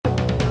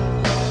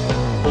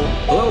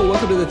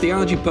the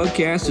Theology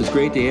Podcast. It's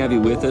great to have you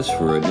with us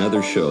for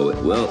another show.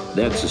 Well,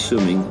 that's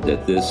assuming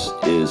that this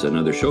is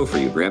another show for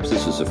you. Perhaps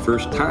this is the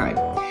first time.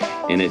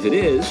 And if it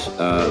is,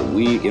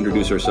 we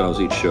introduce ourselves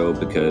each show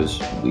because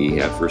we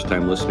have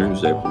first-time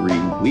listeners every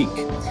week.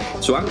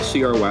 So I'm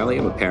C.R. Wiley.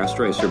 I'm a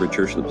pastor. I serve a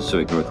church in the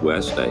Pacific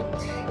Northwest. I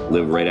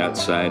live right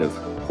outside of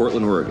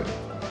Portland, Oregon.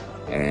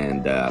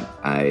 And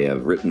I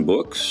have written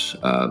books.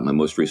 My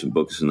most recent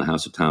book is In the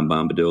House of Tom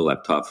Bombadil.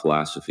 I've taught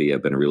philosophy.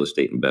 I've been a real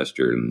estate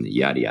investor, and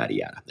yada, yada,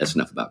 yada. That's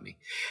enough about me.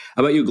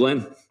 How about you,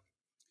 Glenn?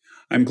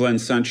 I'm Glenn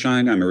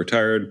Sunshine. I'm a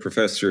retired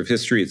professor of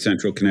history at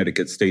Central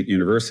Connecticut State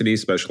University,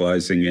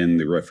 specializing in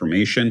the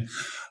Reformation.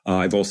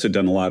 I've also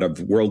done a lot of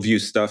worldview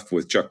stuff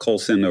with Chuck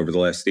Colson over the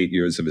last 8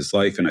 years of his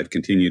life, and I've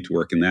continued to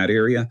work in that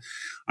area.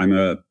 I'm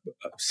a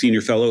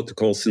senior fellow at the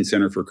Colson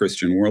Center for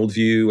Christian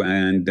Worldview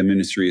and the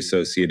Ministry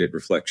Associated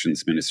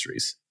Reflections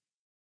Ministries.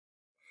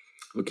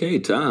 Okay,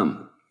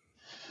 Tom.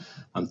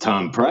 I'm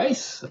Tom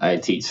Price. I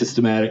teach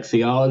systematic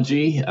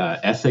theology,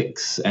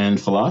 ethics, and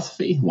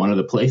philosophy. One of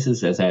the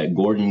places is at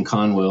Gordon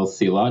Conwell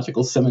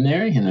Theological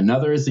Seminary, and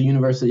another is the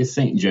University of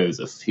St.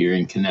 Joseph here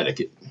in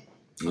Connecticut.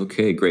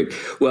 Okay, great.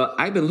 Well,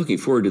 I've been looking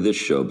forward to this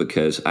show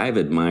because I've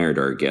admired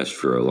our guest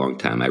for a long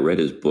time. I read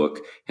his book,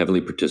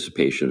 Heavenly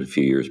Participation, a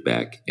few years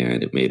back,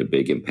 and it made a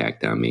big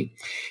impact on me.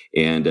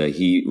 And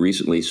he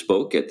recently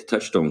spoke at the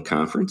Touchstone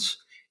Conference,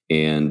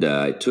 and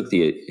took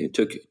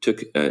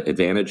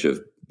advantage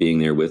of being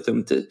there with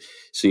him to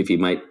see if he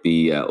might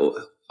be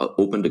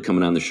open to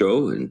coming on the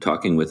show and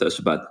talking with us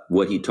about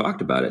what he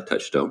talked about at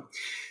Touchstone.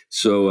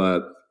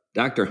 So,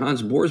 Dr.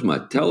 Hans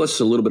Boersma, tell us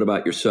a little bit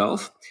about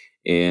yourself.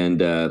 And,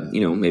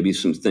 maybe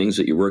some things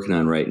that you're working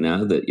on right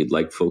now that you'd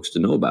like folks to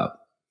know about.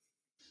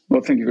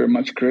 Well, thank you very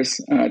much, Chris.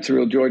 It's a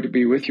real joy to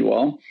be with you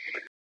all.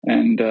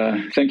 And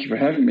thank you for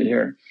having me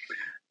here.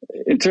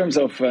 In terms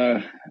of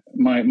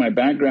my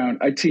background,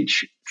 I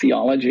teach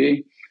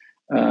theology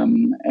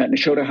at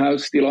Nashotah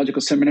House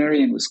Theological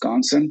Seminary in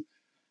Wisconsin.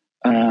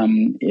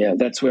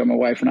 That's where my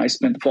wife and I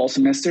spent the fall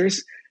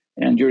semesters.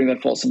 And during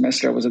that fall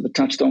semester, I was at the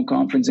Touchstone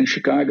Conference in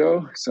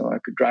Chicago, so I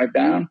could drive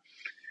down.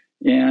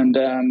 And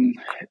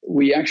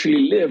we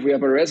actually we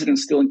have a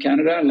residence still in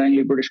Canada,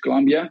 Langley, British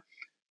Columbia,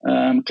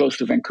 close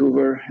to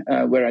Vancouver,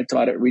 where I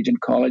taught at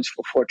Regent College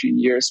for 14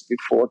 years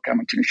before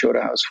coming to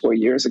Nashotah House 4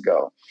 years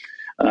ago.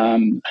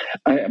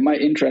 My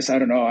interest, I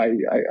don't know,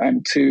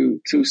 I'm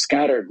too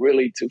scattered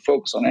really to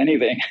focus on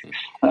anything.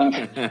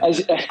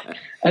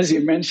 As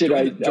you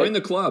mentioned, Join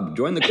the club.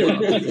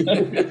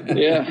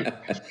 Yeah.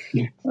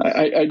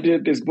 I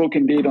did this book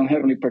indeed on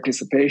heavenly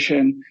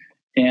participation.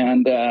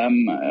 And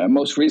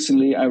most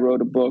recently, I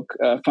wrote a book,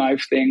 5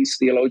 Things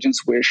Theologians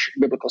Wish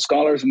Biblical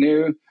Scholars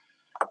Knew.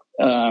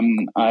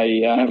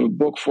 I have a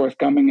book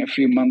forthcoming a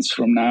few months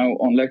from now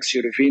on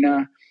Lectio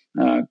Divina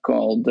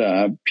called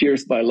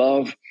Pierced by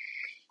Love.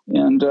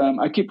 And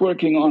I keep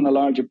working on a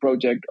larger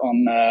project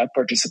on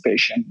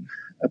participation,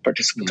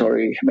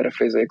 participatory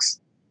metaphysics.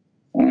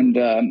 And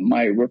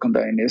my work on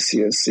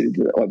Dionysius,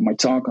 or my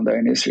talk on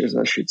Dionysius,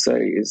 I should say,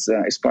 is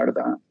part of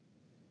that.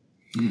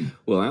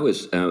 Well, I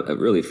was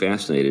really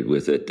fascinated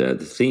with it. The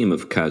theme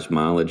of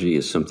cosmology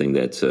is something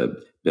that's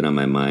been on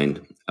my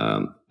mind.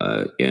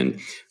 And,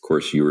 of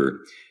course, you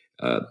were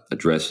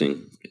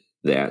addressing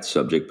that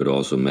subject, but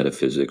also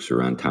metaphysics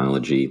or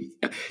ontology.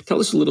 Tell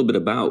us a little bit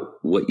about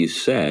what you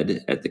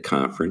said at the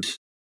conference.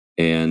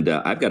 And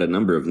I've got a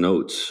number of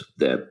notes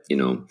that,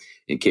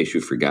 in case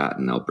you've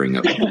forgotten, I'll bring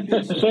up.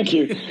 Thank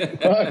you.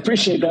 Well, I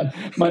appreciate that.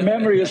 My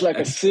memory is like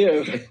a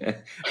sieve.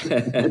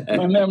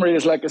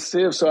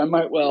 So I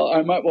might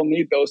well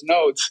need those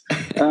notes.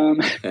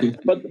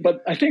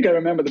 But I think I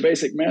remember the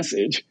basic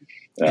message.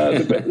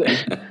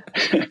 The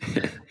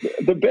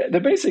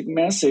basic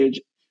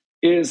message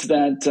is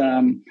that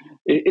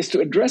is to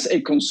address a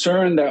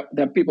concern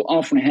that people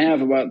often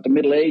have about the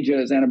Middle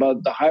Ages and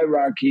about the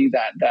hierarchy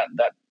that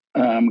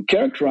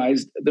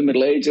characterized the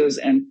Middle Ages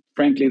and,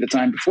 frankly, the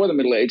time before the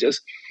Middle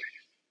Ages.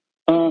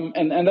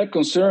 And that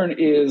concern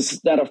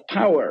is that of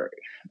power.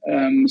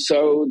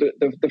 So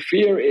the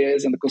fear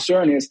is, and the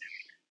concern is,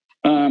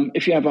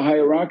 if you have a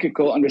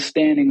hierarchical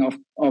understanding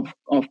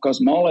of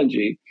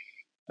cosmology,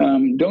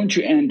 don't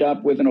you end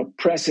up with an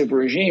oppressive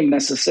regime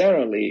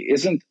necessarily?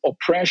 Isn't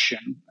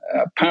oppression,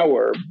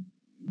 power,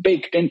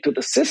 baked into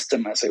the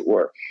system, as it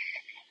were?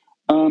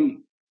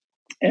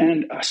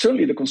 And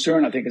certainly the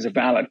concern, I think, is a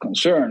valid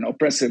concern.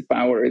 Oppressive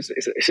power is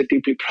a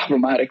deeply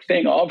problematic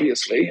thing,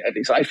 obviously, at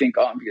least I think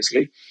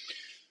obviously.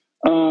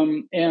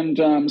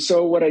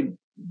 So what I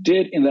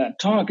did in that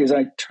talk is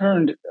I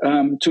turned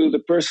to the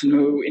person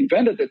who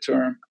invented the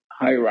term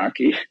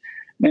hierarchy,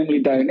 namely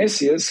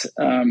Dionysius,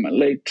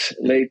 late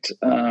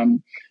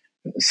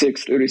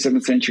 6th, early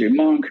 7th century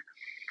monk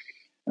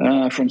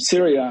from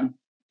Syria.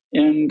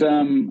 And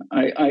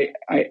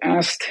I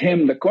asked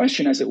him the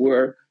question, as it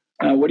were,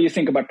 what do you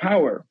think about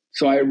power?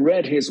 So I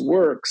read his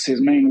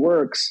main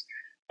works,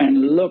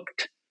 and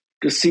looked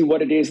to see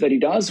what it is that he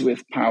does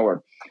with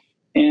power.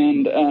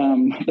 And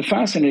the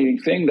fascinating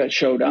thing that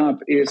showed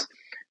up is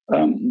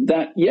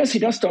that, yes, he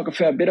does talk a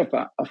fair bit of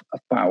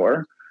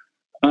power,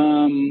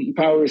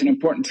 Power is an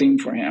important theme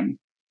for him.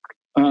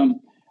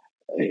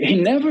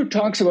 He never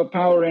talks about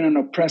power in an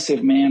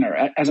oppressive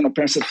manner, as an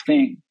oppressive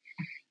thing.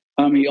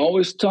 He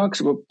always talks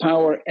about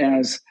power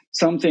as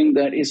something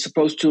that is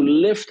supposed to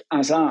lift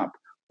us up,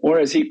 or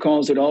as he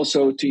calls it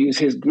also, to use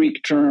his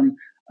Greek term,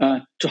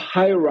 to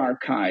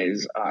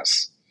hierarchize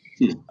us.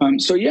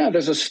 So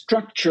there's a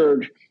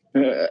structured,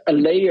 a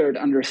layered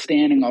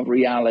understanding of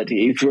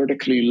reality,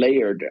 vertically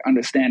layered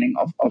understanding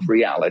of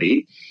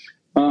reality.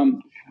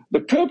 The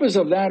purpose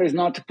of that is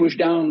not to push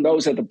down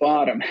those at the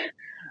bottom.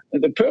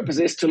 The purpose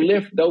is to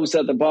lift those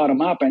at the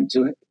bottom up and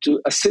to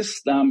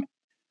assist them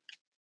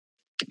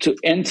to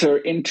enter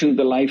into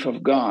the life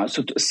of God.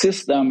 So to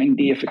assist them in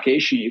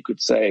deification, you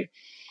could say.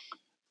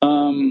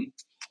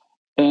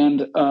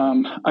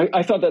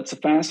 I thought that's a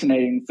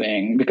fascinating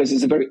thing because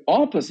it's a very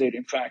opposite,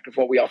 in fact, of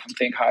what we often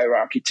think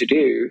hierarchy to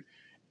do.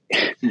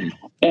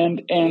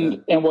 And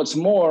what's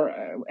more,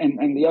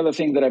 and the other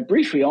thing that I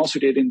briefly also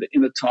did in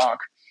the talk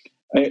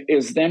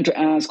is then to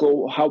ask,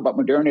 well, how about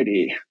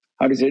modernity?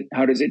 How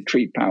does it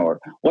treat power?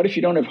 What if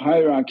you don't have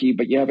hierarchy,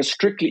 but you have a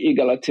strictly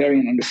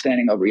egalitarian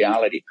understanding of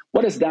reality?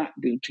 What does that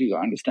do to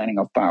your understanding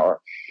of power?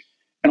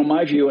 And in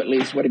my view, at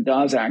least, what it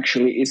does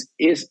actually is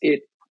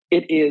it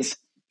is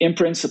in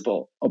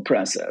principle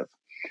oppressive.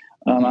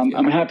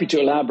 I'm happy to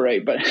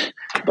elaborate, but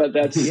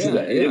that's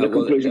the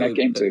conclusion I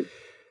came to.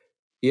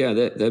 Yeah,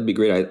 that'd be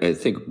great. I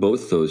think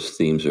both those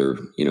themes are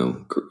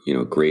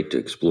great to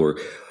explore.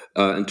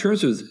 In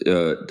terms of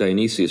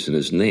Dionysius and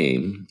his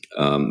name,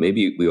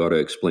 maybe we ought to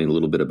explain a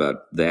little bit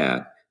about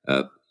that.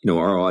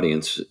 Our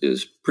audience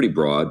is pretty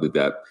broad. We've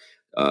got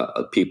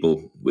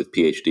people with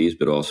PhDs,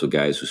 but also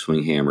guys who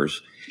swing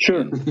hammers.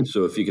 Sure.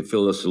 So if you could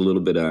fill us a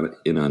little bit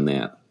in on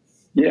that.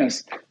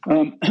 Yes.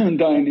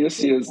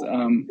 Dionysius is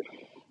a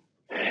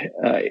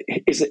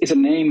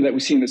name that we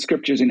see in the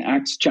scriptures in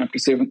Acts chapter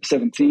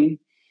 17.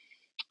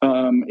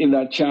 In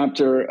that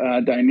chapter,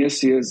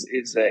 Dionysius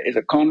is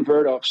a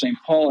convert of St.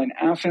 Paul in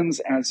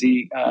Athens as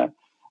he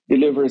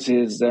delivers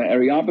his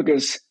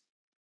Areopagite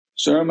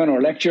sermon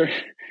or lecture.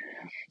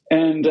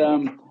 And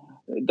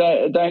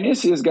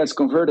Dionysius gets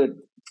converted.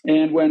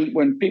 And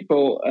when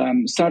people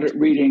started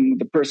reading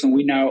the person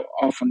we now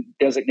often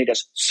designate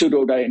as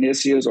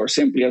pseudo-Dionysius or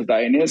simply as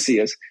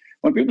Dionysius,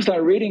 when people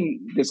started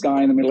reading this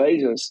guy in the Middle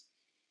Ages,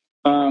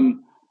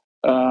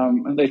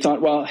 they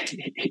thought, well,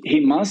 he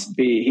must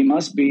be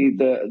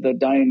the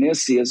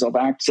Dionysius of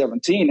Act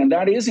 17, and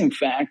that is in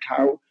fact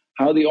how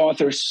the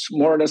author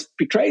more or less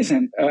portrays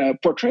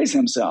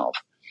himself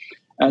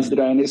as the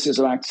Dionysius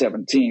of Act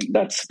 17.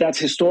 That's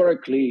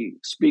historically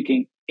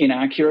speaking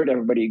inaccurate.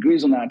 Everybody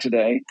agrees on that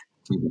today,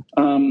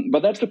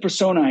 but that's the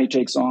persona he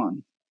takes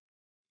on.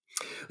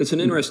 It's an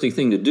interesting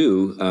thing to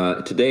do.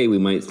 Today, we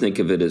might think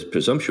of it as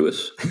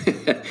presumptuous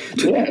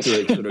to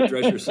sort of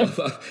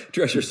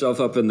dress yourself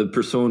up in the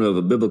persona of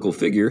a biblical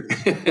figure.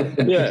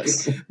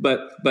 Yes,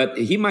 but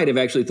he might have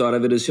actually thought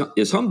of it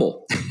as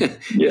humble. Yes.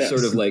 It's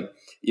sort of like,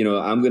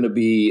 I'm going to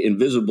be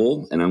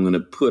invisible and I'm going to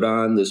put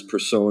on this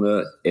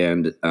persona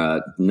and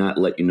not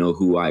let you know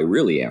who I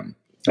really am.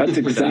 That's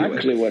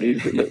exactly what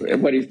he's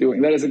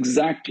doing. That is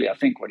exactly, I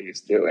think, what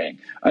he's doing.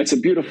 It's a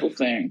beautiful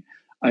thing,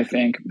 I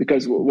think,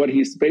 because what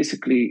he's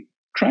basically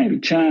trying to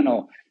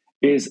channel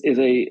is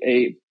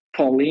a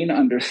Pauline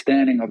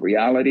understanding of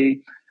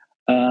reality,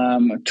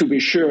 to be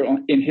sure,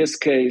 in his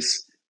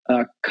case,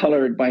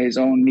 colored by his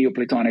own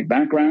Neoplatonic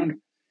background.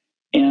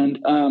 And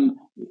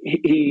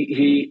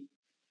he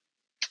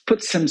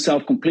puts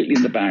himself completely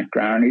in the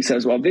background. He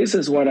says, well, this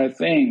is what I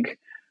think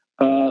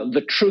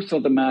the truth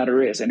of the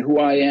matter is, and who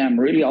I am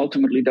really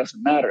ultimately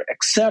doesn't matter,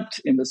 except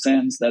in the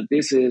sense that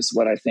this is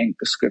what I think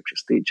the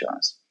scriptures teach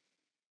us.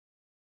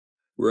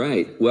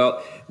 Right.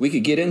 Well, we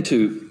could get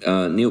into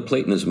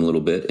Neoplatonism a little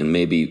bit and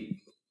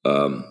maybe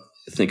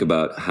think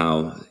about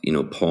how,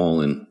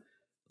 Paul and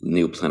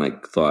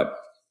Neoplatonic thought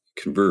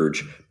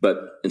converge. But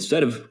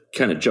instead of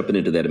kind of jumping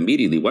into that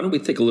immediately, why don't we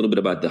think a little bit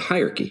about the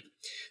hierarchy?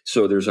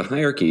 So there's a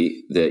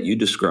hierarchy that you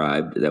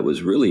described that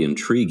was really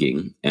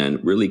intriguing and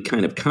really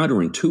kind of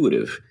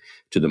counterintuitive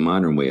to the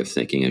modern way of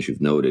thinking, as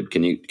you've noted.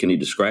 Can you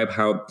describe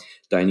how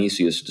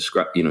Dionysius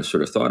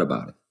sort of thought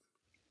about it?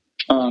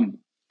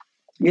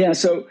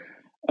 So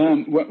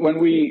when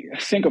we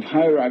think of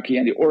hierarchy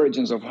and the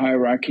origins of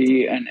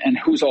hierarchy and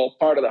who's all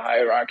part of the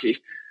hierarchy,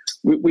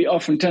 we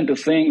often tend to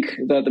think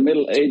that the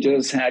Middle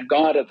Ages had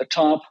God at the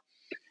top,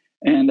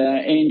 and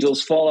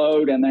angels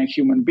followed, and then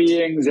human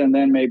beings, and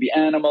then maybe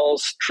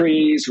animals,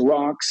 trees,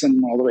 rocks,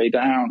 and all the way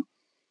down.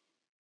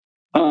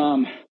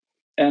 And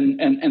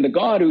the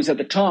God who's at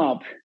the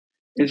top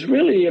is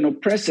really an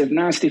oppressive,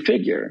 nasty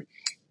figure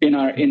in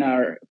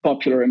our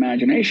popular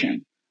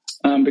imagination,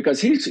 because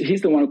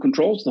he's the one who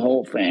controls the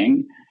whole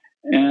thing,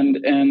 and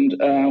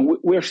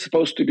we're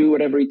supposed to do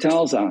whatever he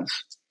tells us.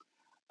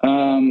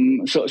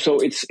 So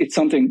it's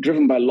something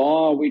driven by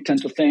law, we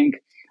tend to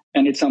think,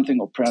 and it's something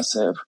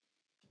oppressive.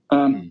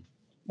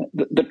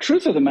 The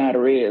truth of the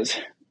matter is,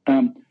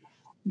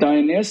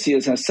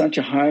 Dionysius has such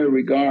a high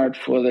regard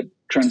for the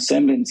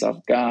transcendence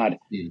of God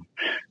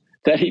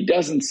that he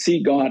doesn't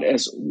see God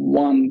as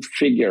one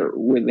figure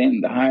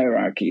within the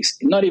hierarchies,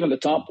 not even the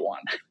top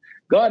one.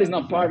 God is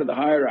not part of the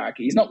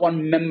hierarchy. He's not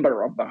one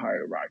member of the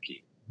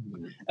hierarchy.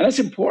 And that's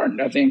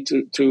important, I think,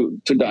 to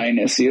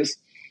Dionysius,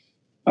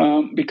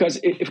 because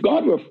if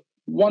God were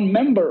one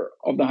member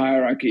of the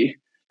hierarchy,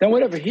 then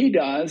whatever he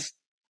does,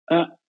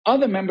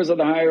 other members of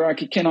the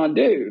hierarchy cannot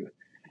do.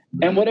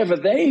 And whatever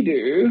they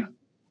do,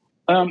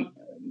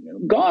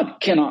 God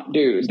cannot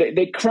do.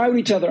 They crowd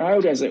each other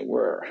out, as it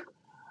were.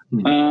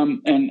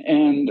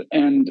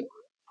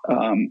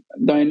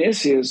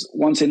 Dionysius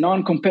wants a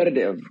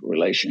non-competitive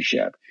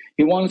relationship.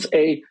 He wants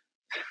to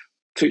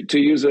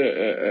use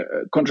a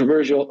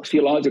controversial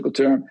theological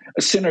term,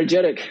 a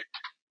synergetic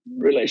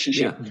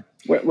relationship. Yeah.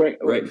 Right.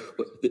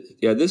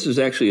 Yeah, this is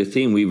actually a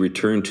theme we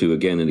return to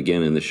again and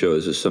again in the show.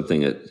 This is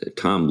something that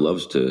Tom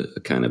loves to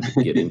kind of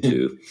get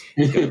into.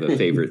 It's kind of a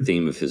favorite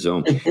theme of his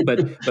own.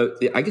 But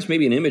I guess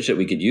maybe an image that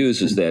we could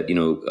use is that,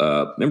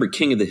 remember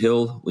King of the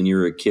Hill when you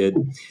were a kid?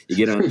 You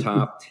get on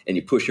top and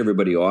you push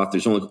everybody off.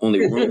 There's only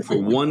room for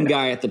one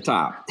guy at the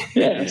top.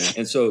 Yes.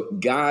 And so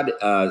God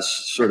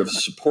sort of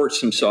supports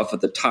himself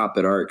at the top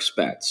at our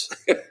expense.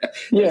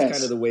 That's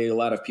kind of the way a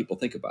lot of people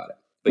think about it.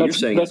 But you're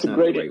saying it's not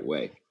the right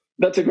way.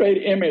 That's a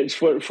great image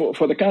for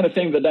the kind of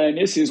thing that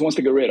Dionysius wants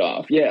to get rid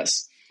of.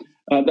 Yes.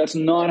 That's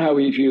not how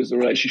he views the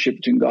relationship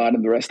between God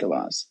and the rest of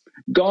us.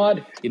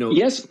 God,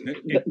 yes.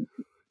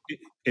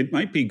 It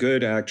might be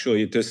good,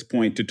 actually, at this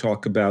point to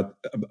talk about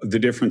the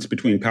difference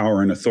between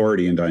power and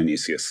authority in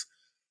Dionysius.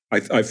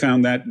 I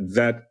found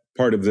that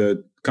part of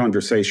the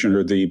conversation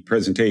or the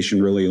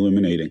presentation really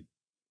illuminating.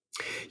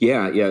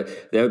 Yeah,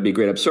 that would be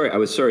great. I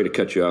was sorry to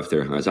cut you off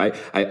there, Hans. I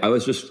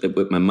was just,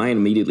 my mind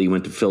immediately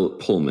went to Philip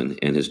Pullman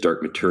and his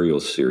Dark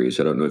Materials series.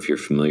 I don't know if you're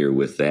familiar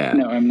with that.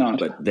 No, I'm not.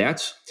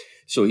 But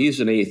so he's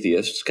an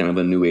atheist, kind of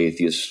a new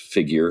atheist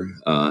figure,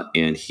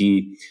 and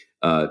he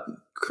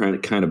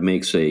kind of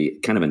makes a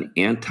kind of an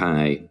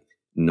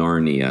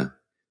anti-Narnia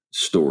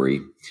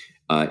story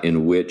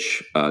in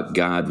which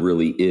God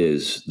really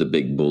is the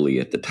big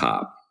bully at the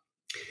top.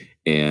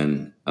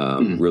 And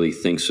really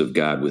thinks of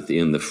God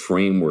within the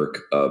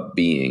framework of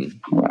being.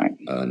 Right.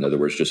 In other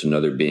words, just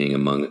another being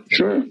among.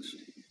 Sure.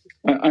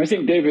 I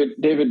think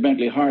David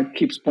Bentley Hart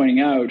keeps pointing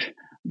out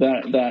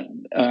that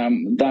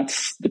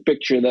that's the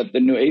picture that the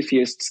new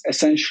atheists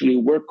essentially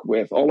work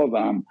with, all of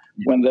them,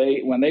 when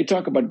they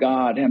talk about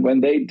God and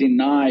when they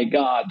deny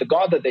God. The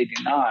God that they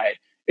deny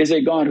is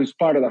a God who's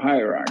part of the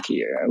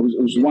hierarchy,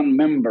 who's one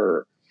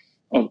member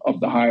of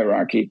the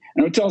hierarchy,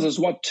 and who tells us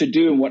what to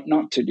do and what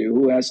not to do,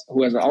 who has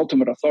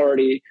ultimate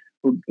authority,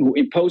 who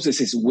imposes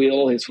his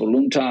will, his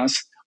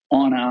voluntas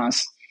on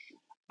us,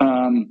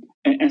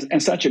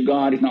 and such a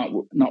God is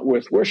not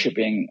worth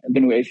worshiping.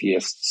 The new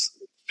atheists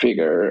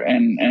figure,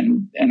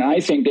 and I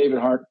think David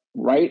Hart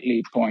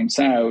rightly points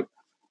out,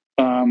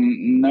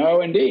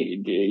 no,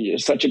 indeed,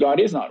 such a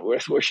God is not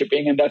worth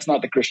worshiping, and that's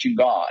not the Christian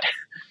God.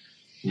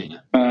 Yeah.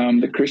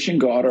 The Christian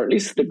God, or at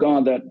least the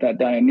God that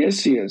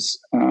Dionysius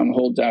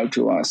holds out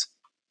to us,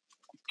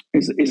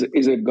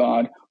 is a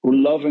God who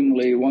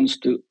lovingly wants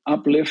to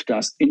uplift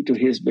us into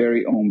his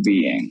very own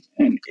being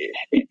and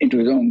into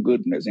his own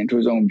goodness, into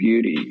his own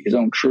beauty, his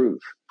own truth.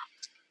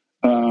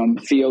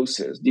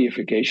 Theosis,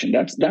 deification.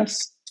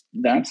 That's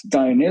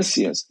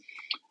Dionysius.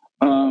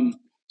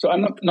 So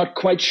I'm not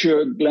quite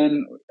sure,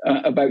 Glenn,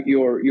 about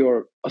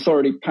your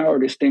authority power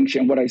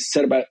distinction. What I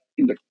said about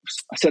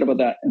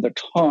that in the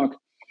talk.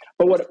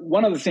 But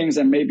one of the things,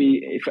 and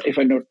maybe if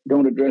I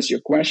don't address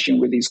your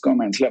question with these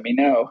comments, let me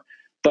know.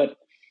 But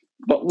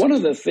one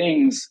of the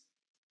things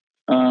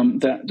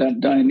that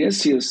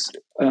Dionysius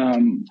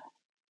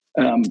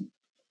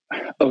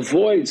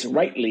avoids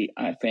rightly,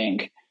 I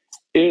think,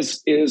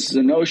 is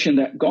the notion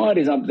that God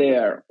is up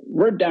there,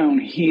 we're down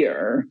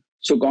here,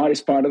 so God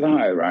is part of the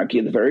hierarchy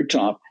at the very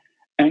top,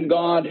 and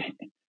God,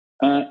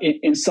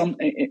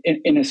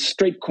 in a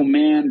straight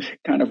command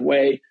kind of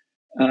way,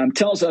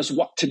 tells us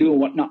what to do and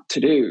what not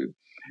to do.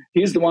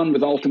 He's the one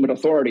with ultimate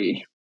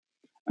authority,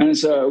 and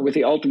so with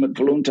the ultimate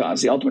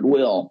voluntas, the ultimate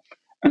will,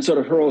 and sort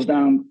of hurls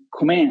down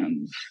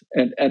commands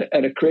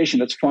at a creation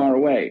that's far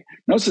away.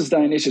 Notice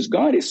Dionysius,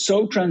 God is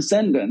so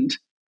transcendent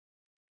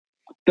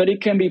that he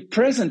can be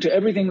present to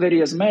everything that he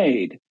has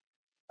made,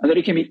 and that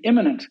he can be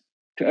immanent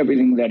to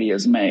everything that he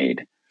has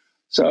made.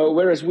 So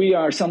whereas we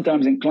are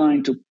sometimes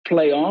inclined to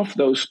play off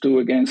those two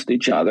against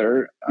each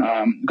other,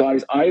 God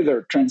is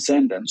either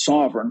transcendent,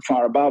 sovereign,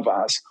 far above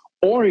us,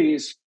 or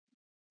he's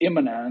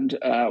immanent,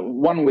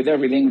 one with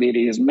everything that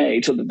he has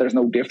made, so that there's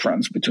no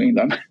difference between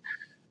them.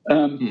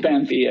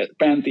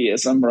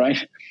 Pantheism,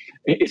 right?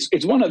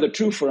 It's one of the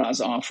two for us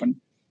often.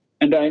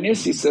 And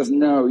Dionysius says,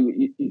 no,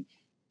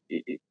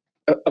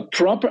 a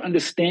proper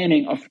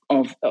understanding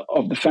of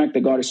the fact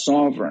that God is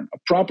sovereign, a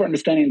proper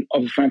understanding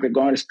of the fact that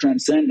God is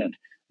transcendent,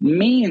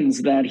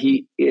 means that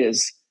he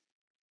is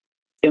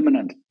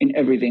immanent in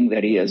everything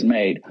that he has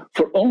made.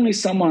 For only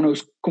someone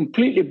who's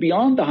completely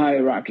beyond the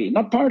hierarchy,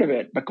 not part of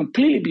it, but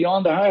completely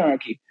beyond the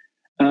hierarchy,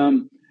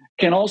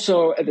 can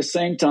also at the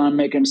same time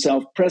make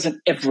himself present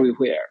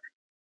everywhere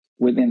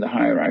within the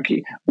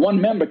hierarchy. One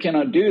member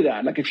cannot do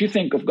that. Like if you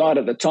think of God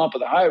at the top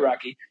of the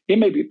hierarchy, he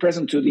may be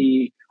present to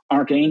the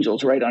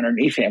archangels right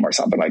underneath him or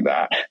something like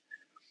that,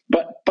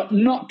 but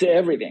not to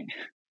everything.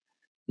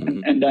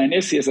 Mm-hmm. And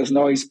Dionysius says,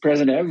 no, he's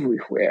present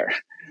everywhere.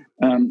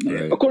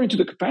 Right. According to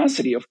the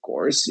capacity, of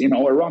course, a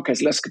rock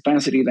has less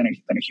capacity than a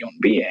human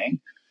being,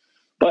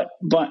 but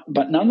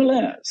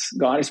nonetheless,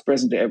 God is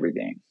present to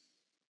everything.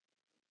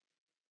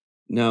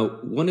 Now,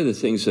 one of the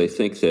things I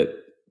think that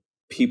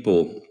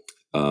people,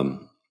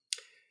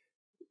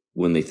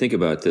 when they think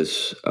about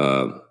this,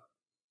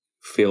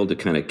 fail to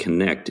kind of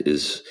connect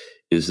is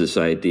this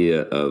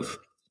idea of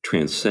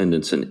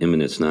transcendence and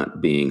immanence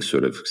not being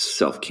sort of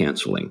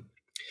self-canceling.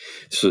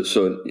 So it's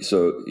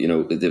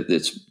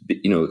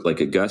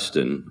like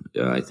Augustine,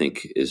 I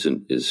think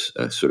is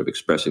sort of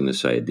expressing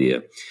this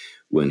idea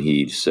when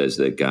he says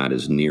that God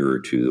is nearer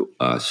to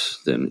us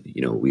than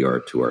we are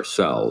to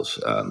ourselves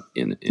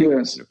in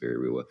yes. a very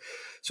real way.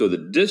 So the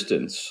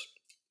distance,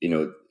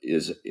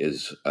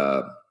 is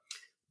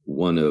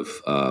one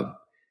of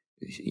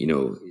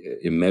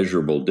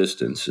immeasurable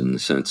distance in the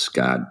sense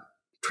God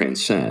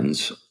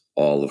transcends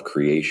all of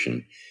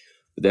creation.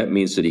 But that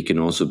means that he can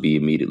also be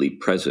immediately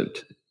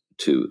present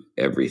to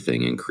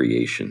everything in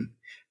creation.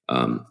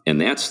 And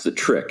that's the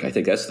trick. I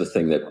think that's the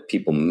thing that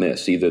people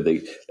miss. Either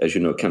they, as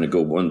you know, kind of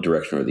go one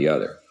direction or the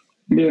other.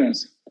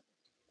 Yes.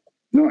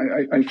 No,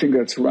 I think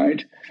that's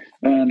right.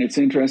 And it's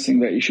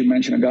interesting that you should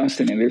mention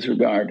Augustine in this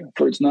regard,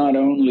 for it's not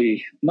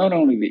only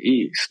the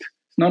East,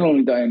 not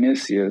only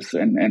Dionysius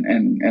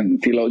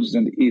and theologians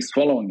in the East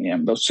following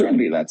him, though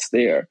certainly that's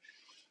there,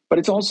 but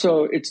it's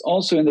also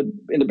in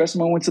the best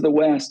moments of the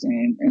West,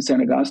 in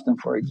St. Augustine,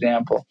 for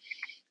example,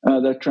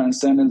 that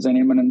transcendence and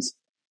immanence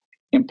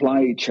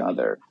imply each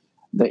other,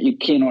 that you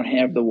cannot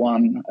have the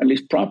one, at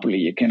least properly,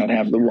 you cannot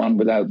have the one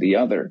without the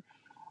other.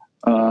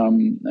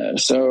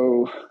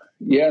 So,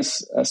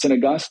 yes, St.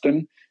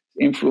 Augustine,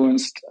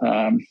 influenced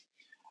by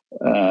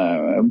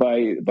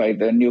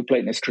the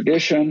Neoplatonist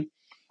tradition,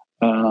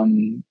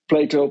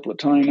 Plato,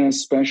 Plotinus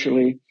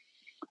especially,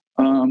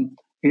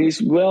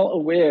 he's well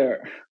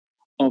aware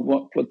of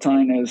what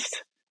Plotinus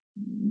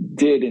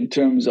did in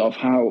terms of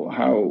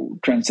how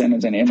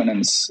transcendence and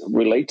immanence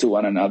relate to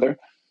one another.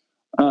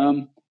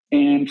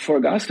 And for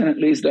Augustine, at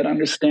least, that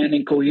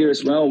understanding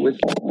coheres well with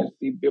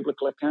the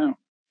biblical account.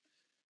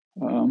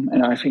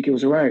 And I think he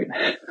was right.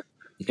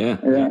 Yeah.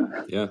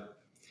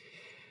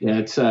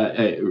 It's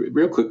a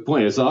real quick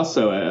point. It's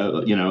also,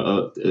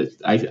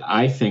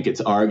 I think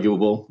it's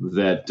arguable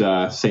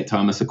that St.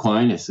 Thomas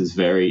Aquinas is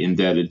very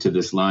indebted to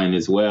this line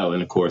as well.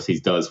 And of course, he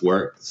does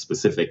work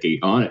specifically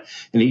on it.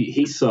 And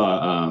he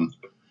saw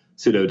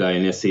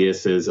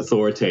Pseudo-Dionysius as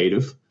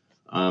authoritative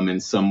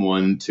and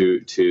someone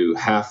to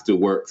have to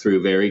work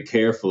through very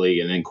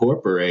carefully and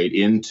incorporate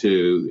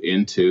into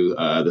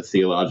the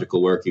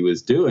theological work he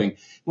was doing.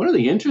 One of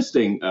the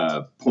interesting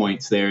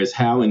points there is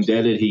how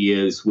indebted he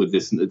is with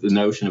the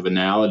notion of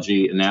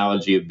analogy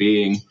of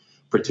being,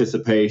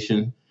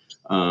 participation,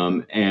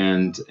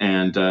 and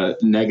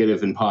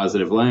negative and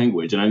positive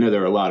language. And I know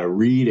there are a lot of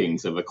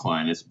readings of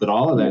Aquinas, but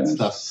all of that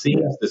stuff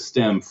seems to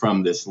stem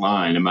from this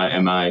line. Am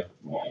I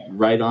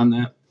right on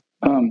that?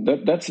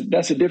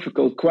 That's a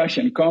difficult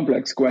question,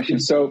 complex question.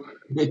 So,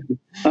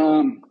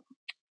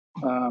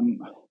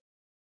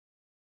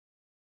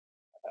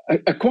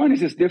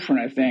 Aquinas is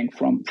different, I think,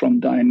 from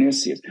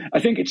Dionysius. I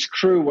think it's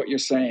true what you're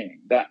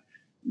saying that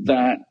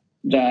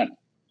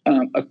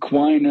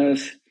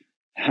Aquinas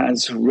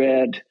has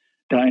read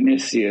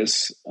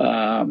Dionysius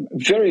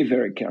very,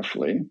 very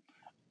carefully.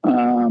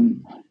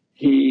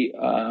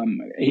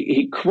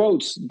 He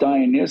quotes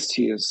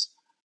Dionysius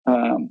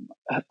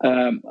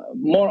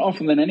more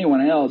often than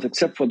anyone else,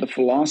 except for the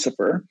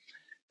philosopher,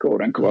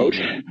 quote unquote.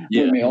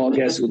 Yeah. We may all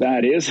guess who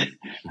that is.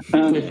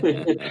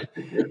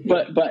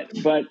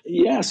 But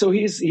yeah, so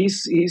he's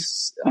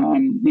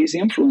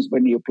influenced by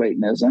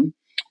Neoplatonism.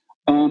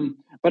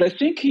 But I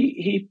think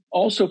he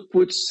also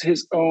puts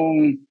his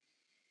own,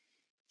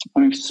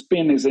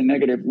 spin is a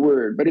negative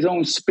word, but his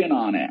own spin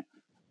on it.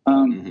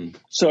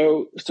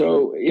 So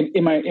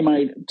in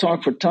my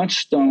talk for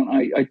Touchstone,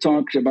 I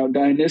talked about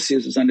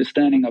Dionysius'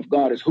 understanding of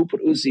God as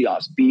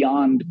hyperousios,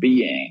 beyond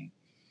being.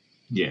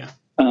 Yeah.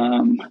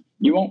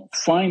 You won't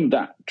find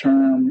that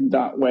term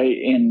that way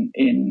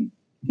in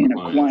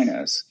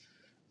Aquinas.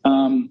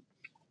 And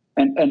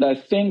I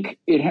think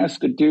it has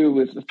to do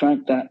with the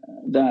fact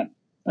that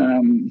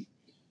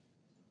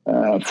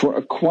for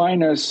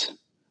Aquinas,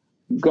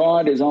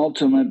 God is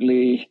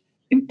ultimately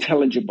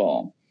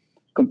intelligible.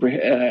 And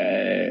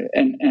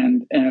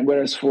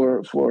whereas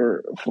for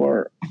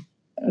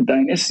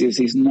Dionysius,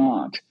 he's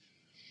not.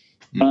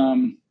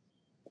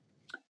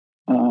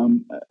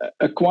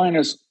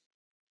 Aquinas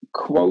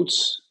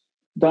quotes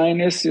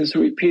Dionysius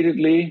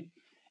repeatedly,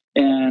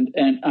 and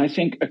I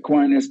think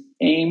Aquinas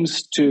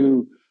aims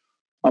to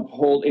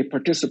uphold a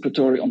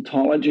participatory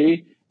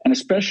ontology, and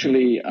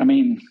especially,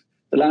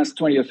 the last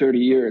 20 or 30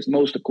 years,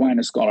 most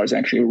Aquinas scholars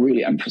actually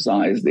really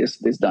emphasize this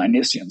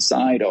Dionysian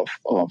side of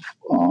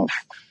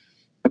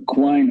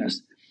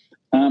Aquinas.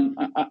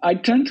 I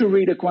tend to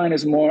read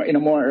Aquinas more in a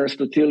more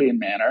Aristotelian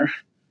manner.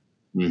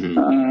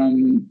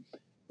 Mm-hmm.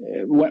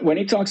 When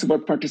he talks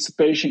about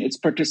participation, it's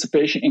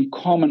participation in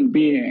common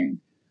being,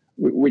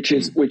 which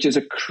is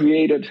a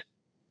created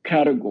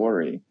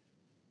category.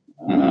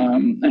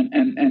 Mm-hmm.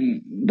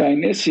 And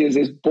Dionysius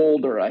is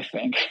bolder, I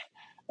think.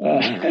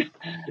 They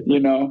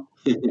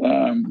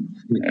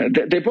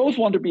both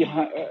want to be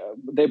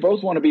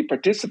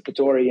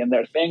participatory in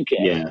their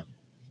thinking. Yeah.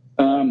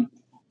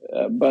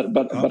 But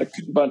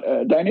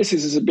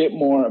Dionysius is a bit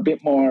more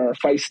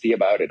feisty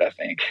about it, I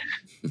think.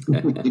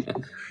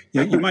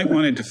 Yeah, you might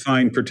want to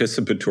define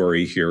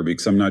participatory here,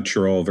 because I'm not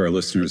sure all of our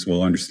listeners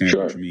will understand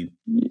what you mean.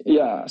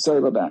 Yeah, sorry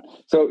about that.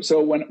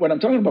 So when I'm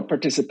talking about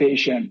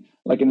participation,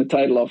 like in the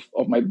title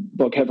of my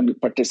book, Heavenly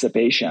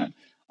Participation,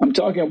 I'm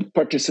talking about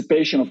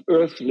participation of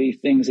earthly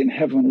things in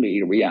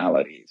heavenly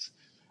realities,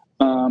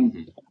 or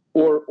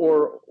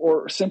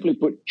simply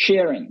put,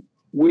 sharing.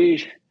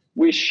 We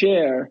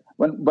share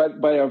by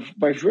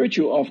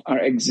virtue of our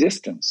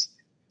existence,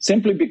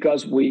 simply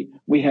because we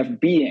have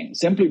being,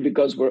 simply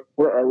because we're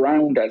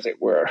around, as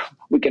it were.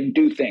 We can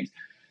do things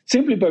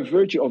simply by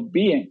virtue of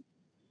being,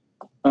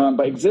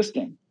 by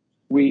existing.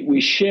 We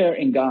share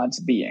in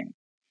God's being.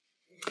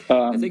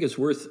 I think it's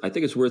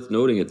worth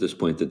noting at this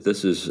point that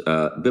this is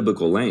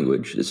biblical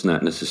language. It's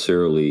not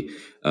necessarily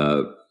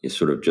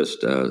sort of just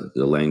the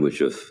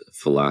language of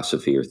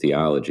philosophy or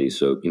theology.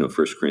 So, 1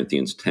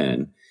 Corinthians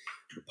 10,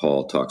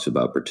 Paul talks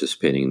about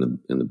participating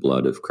in the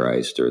blood of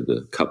Christ, or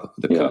the cup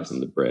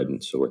and the bread,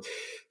 and so forth.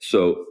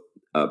 So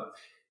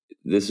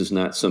this is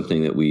not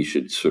something that we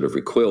should sort of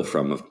recoil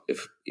from,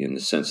 if in the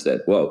sense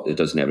that, well, it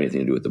doesn't have anything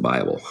to do with the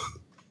Bible.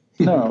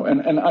 No,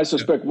 and I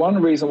suspect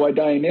one reason why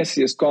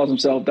Dionysius calls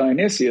himself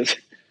Dionysius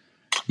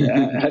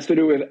has to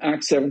do with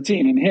Acts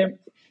 17.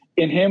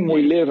 In him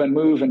we live and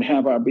move and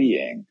have our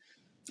being.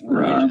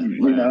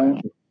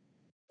 Right.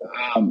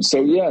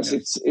 So yes,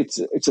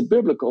 it's a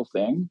biblical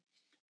thing.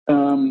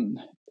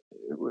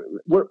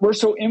 We're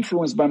so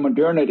influenced by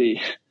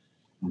modernity,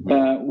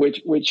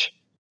 which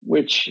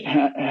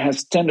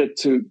has tended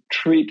to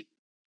treat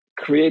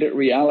created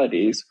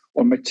realities,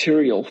 or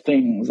material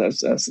things,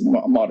 as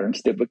moderns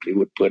typically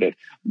would put it,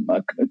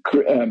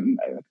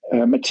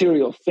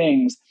 material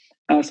things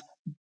as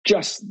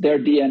just their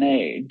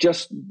DNA,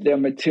 just their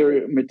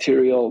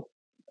material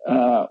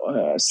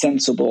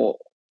sensible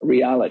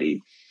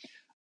reality.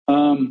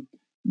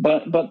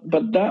 But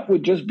that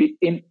would just be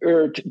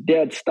inert,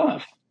 dead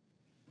stuff.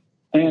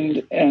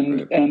 And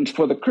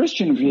for the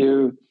Christian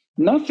view,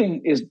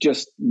 nothing is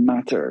just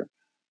matter.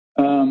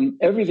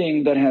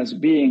 Everything that has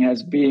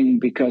being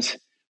because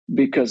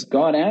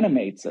God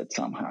animates it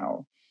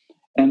somehow,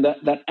 and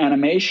that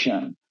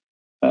animation,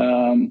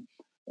 the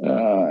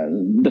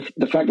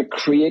fact that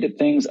created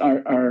things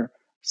are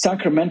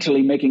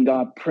sacramentally making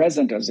God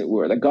present, as it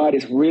were, that God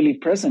is really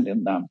present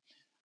in them.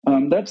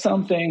 That's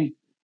something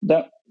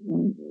that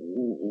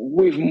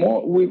we've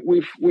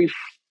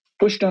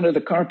pushed under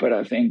the carpet,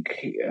 I think,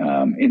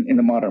 in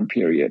the modern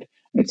period.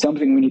 It's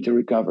something we need to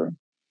recover.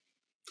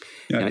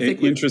 Yeah,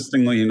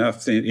 interestingly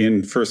enough,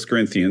 in 1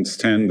 Corinthians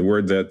 10, the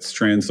word that's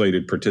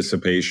translated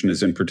participation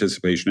is in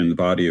participation in the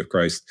body of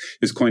Christ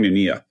is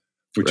koinonia,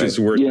 which is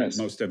a word that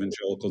most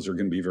evangelicals are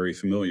going to be very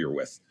familiar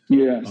with.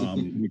 Yes.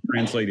 We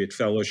translate it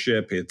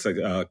fellowship. It's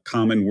a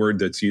common word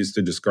that's used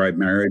to describe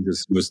marriage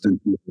as the most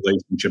intimate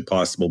relationship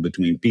possible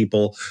between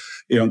people.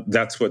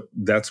 That's what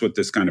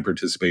this kind of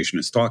participation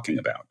is talking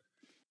about.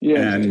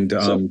 Yes. And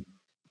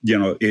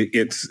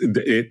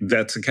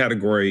that's a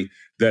category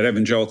that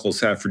evangelicals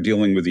have for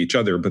dealing with each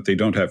other, but they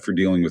don't have for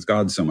dealing with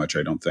God so much,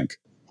 I don't think.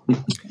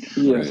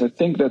 Yes, I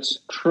think that's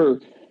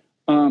true.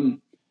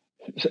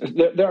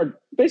 There are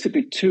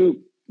basically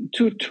two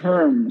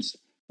terms,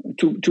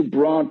 two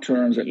broad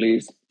terms at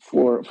least,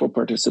 for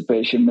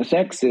participation: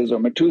 methexis, or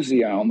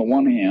metousia, on the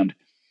one hand,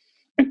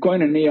 and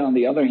koinonia on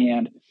the other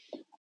hand.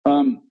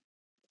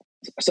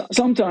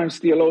 Sometimes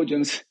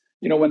theologians,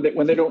 when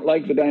they don't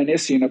like the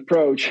Dionysian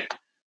approach,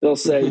 they'll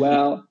say,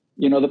 well,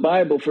 the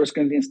Bible, 1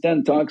 Corinthians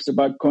 10, talks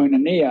about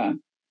koinonia,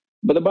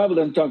 but the Bible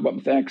doesn't talk about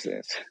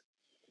methexis.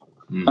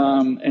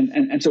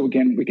 And so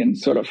again, we can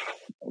sort of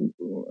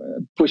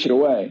push it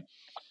away.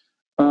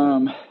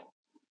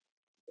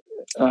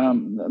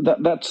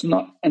 That's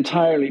not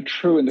entirely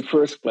true in the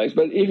first place,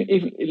 but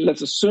if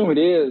let's assume it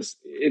is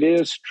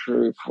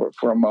true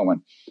for a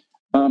moment.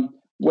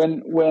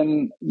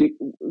 When the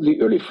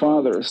early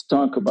fathers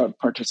talk about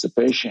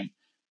participation,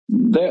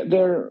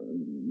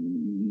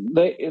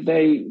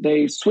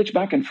 they switch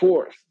back and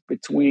forth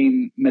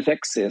between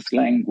methexis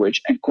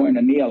language and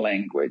koinonia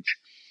language.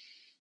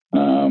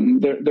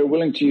 They're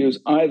willing to use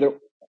either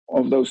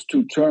of those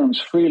two terms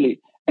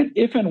freely, and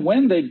if and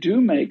when they do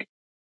make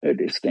a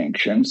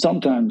distinction,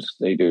 sometimes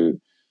they do,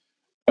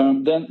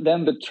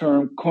 then the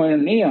term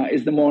koinonia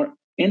is the more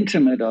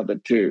intimate of the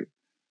two.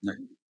 Right.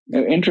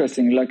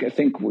 Interesting, like I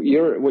think what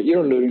you're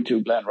alluding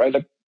to, Glenn, right?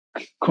 Like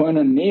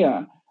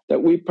koinonia,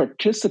 that we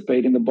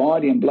participate in the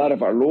body and blood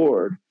of our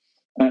Lord,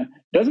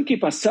 doesn't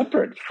keep us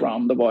separate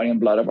from the body and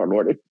blood of our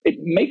Lord. It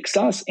makes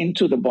us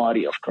into the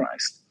body of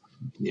Christ.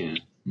 Yeah.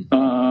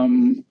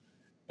 And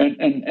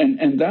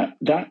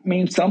that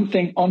means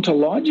something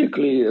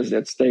ontologically is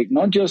at stake,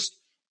 not just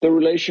the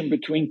relation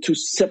between two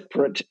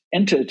separate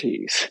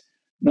entities.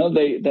 No,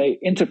 they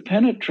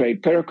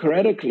interpenetrate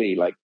perichoretically,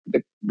 like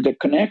they're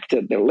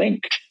connected, they're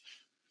linked.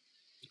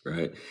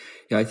 Right.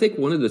 Yeah, I think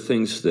one of the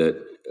things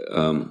that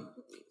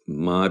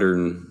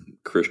modern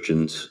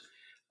Christians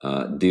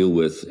deal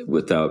with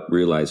without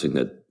realizing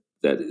that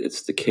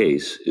it's the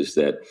case is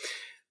that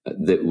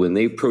when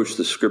they approach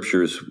the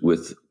scriptures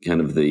with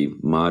kind of the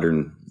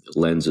modern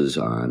lenses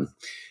on,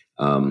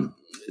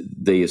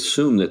 they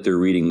assume that they're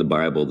reading the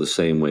Bible the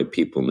same way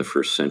people in the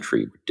first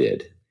century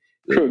did.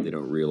 They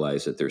don't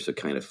realize that there's a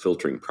kind of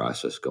filtering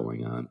process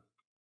going on.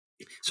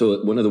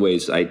 So one of the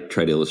ways I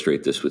try to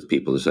illustrate this with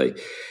people is I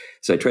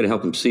try to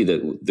help them see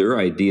that their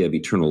idea of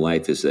eternal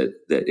life is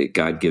that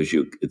God gives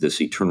you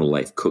this eternal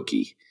life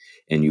cookie,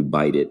 and you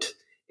bite it,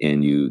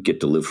 and you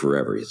get to live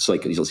forever. It's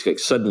like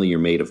suddenly you're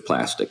made of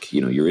plastic.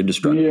 You're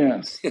indestructible.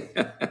 Yes.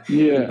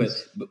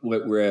 Yes. But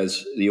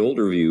whereas the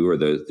older view or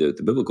the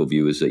biblical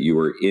view is that you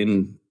are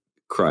in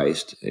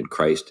Christ and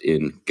Christ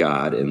in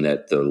God, and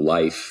that the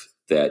life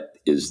that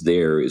is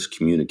there is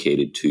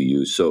communicated to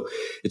you. So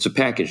it's a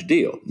package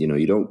deal.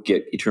 You don't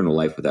get eternal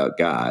life without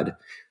God.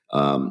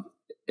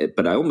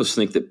 But I almost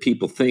think that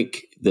people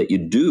think that you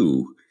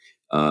do,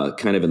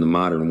 kind of in the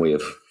modern way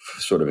of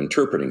sort of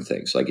interpreting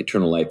things. Like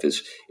eternal life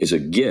is a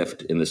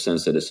gift in the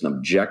sense that it's an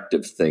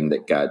objective thing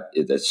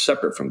that's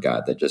separate from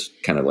God, that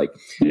just kind of like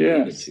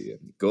yes. to you.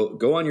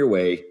 Go on your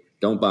way.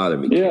 Don't bother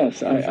me.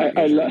 Yes,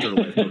 I love.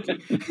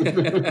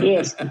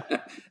 Yes,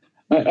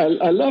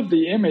 I love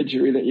the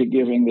imagery that you're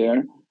giving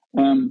there,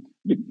 and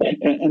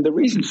the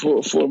reason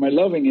for my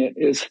loving it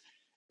is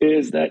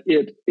that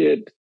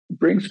it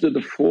brings to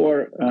the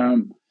fore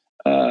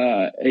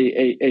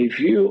a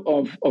view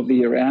of the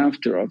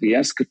hereafter, of the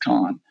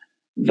eschaton,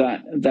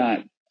 that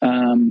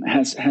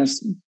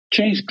has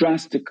changed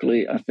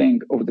drastically, I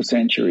think, over the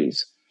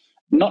centuries.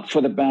 Not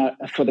for the bad,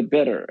 for the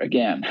better.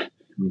 Again,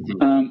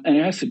 and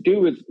it has to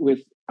do with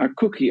our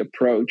cookie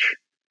approach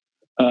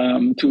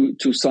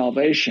to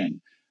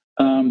salvation.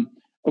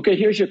 Okay,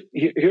 here's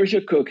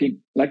your cookie,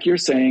 like you're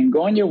saying.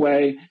 Go on your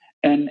way,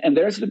 and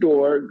there's the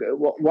door.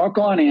 Walk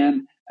on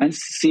in and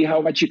see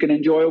how much you can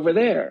enjoy over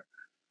there.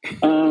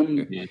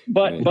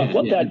 But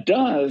what that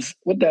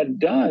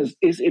does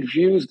is it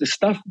views the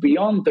stuff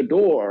beyond the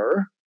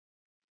door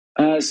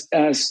as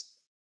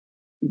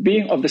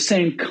being of the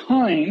same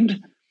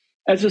kind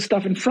as the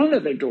stuff in front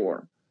of the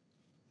door.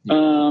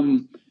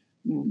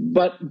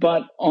 But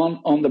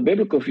on the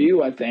biblical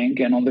view, I think,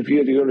 and on the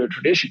view of the earlier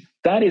tradition,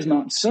 that is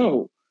not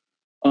so.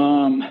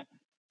 A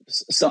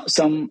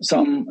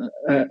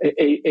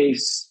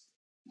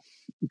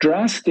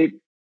drastic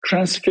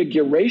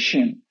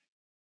transfiguration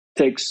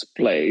takes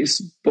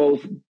place,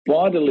 both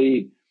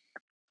bodily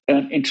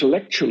and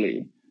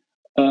intellectually,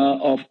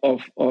 of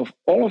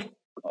all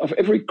of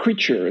every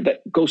creature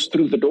that goes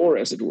through the door,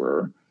 as it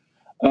were,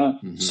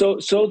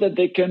 so that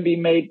they can be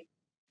made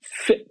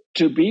fit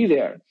to be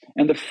there.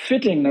 And the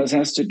fittingness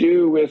has to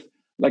do with,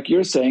 like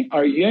you're saying,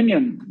 our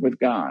union with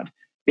God.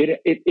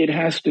 It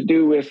has to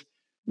do with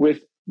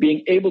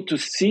being able to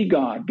see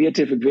God,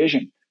 beatific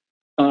vision.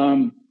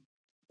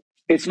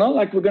 It's not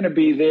like we're going to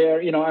be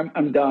there.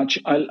 I'm Dutch.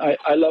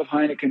 I love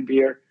Heineken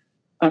beer.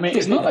 I mean,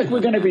 it's not like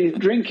we're going to be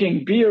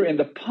drinking beer in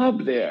the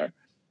pub there.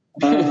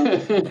 I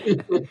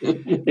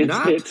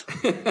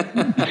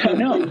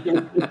know.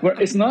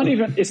 It's not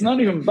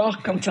even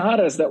Bach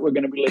cantatas that we're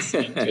going to be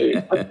listening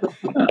to.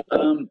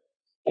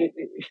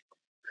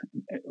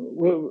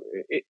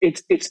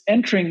 It's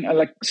entering,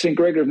 like St.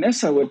 Gregory of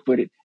Nyssa would put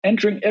it,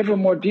 entering ever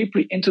more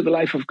deeply into the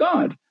life of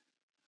God.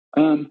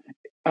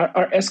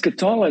 Our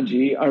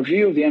eschatology, our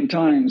view of the end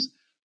times,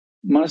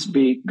 must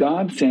be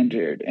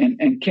God-centered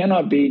and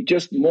cannot be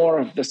just more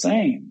of the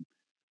same.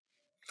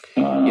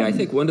 I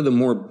think one of the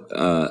more,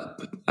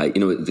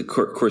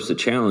 of course, the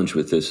challenge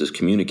with this is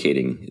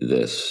communicating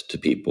this to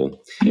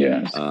people.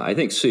 Yes. I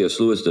think C.S.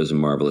 Lewis does a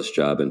marvelous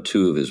job in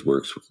two of his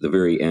works, the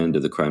very end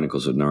of the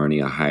Chronicles of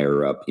Narnia,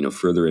 higher up,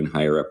 further in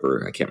higher up,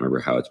 or I can't remember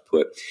how it's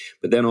put,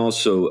 but then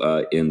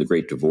also in The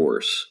Great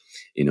Divorce,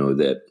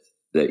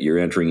 that you're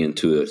entering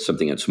into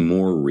something that's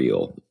more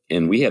real.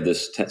 And we have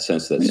this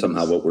sense that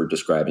somehow what we're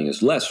describing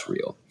is less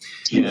real.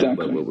 Exactly.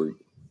 But we're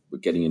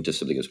getting into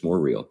something that's more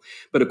real.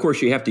 But of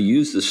course, you have to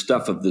use the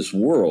stuff of this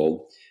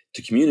world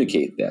to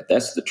communicate that.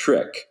 That's the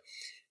trick.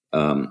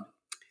 And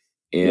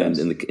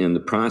in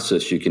the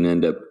process, you can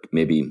end up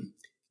maybe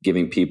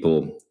giving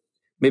people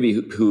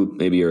who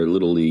maybe are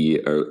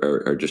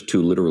are just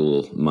too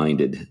literal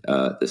minded.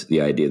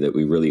 The idea that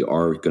we really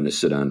are going to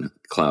sit on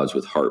clouds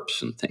with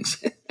harps and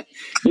things.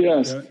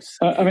 Yes,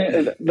 I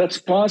mean that's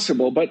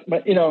possible, but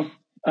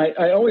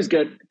I always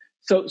get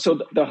so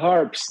the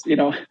harps,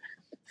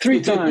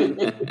 3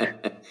 times.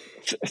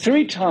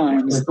 3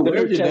 times.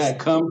 Where did that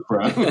come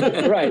from?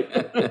 Right.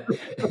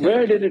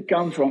 Where did it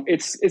come from?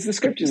 It's the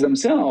scriptures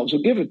themselves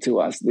who give it to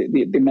us,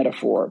 the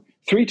metaphor.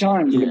 3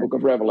 times in the book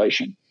of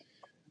Revelation.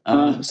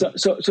 So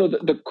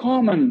the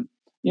common,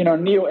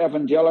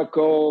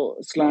 neo-evangelical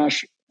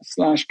slash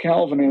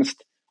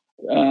Calvinist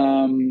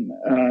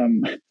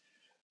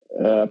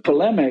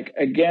polemic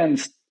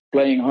against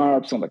playing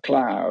harps on the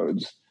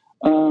clouds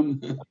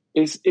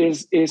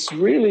is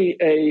really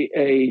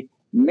a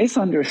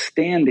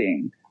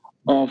misunderstanding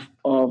of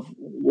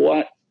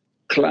what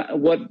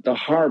the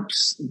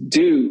harps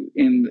do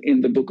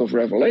in the book of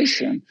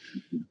Revelation,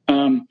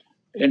 and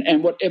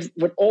what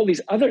all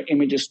these other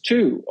images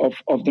too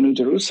of the New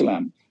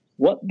Jerusalem,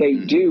 what they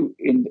do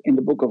in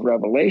the book of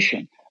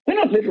Revelation. They're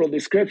not literal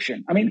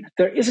description. I mean,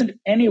 there isn't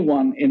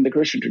anyone in the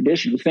Christian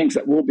tradition who thinks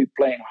that we'll be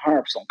playing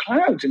harps on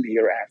clouds in the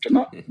hereafter.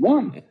 Not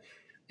one.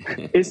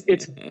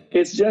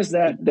 It's just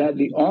that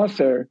the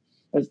author,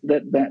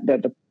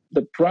 that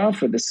the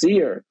prophet, the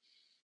seer,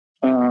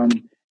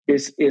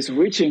 is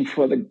reaching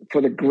for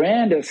the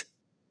grandest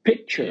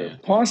picture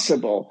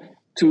possible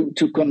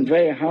to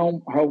convey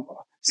how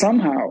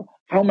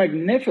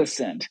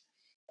magnificent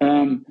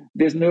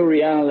this new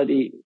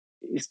reality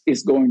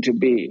is going to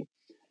be.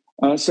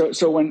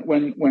 So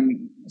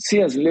when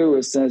C.S.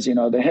 Lewis says,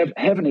 the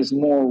heaven is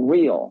more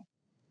real,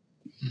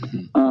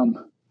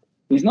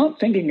 he's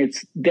not thinking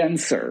it's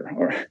denser,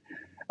 or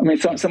I mean,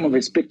 some of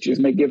his pictures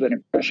may give that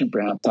impression.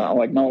 Perhaps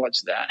I'll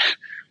acknowledge that,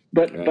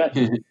 but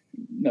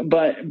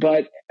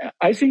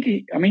I think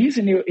he's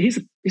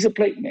a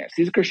Platonist.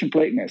 He's a Christian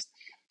Platonist.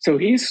 So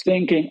he's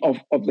thinking of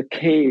the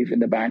cave in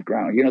the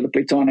background, the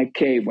Platonic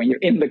cave. When you're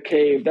in the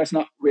cave, that's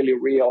not really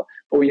real.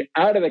 But when you're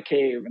out of the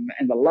cave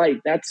and the light,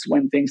 that's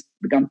when things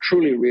become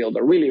truly real.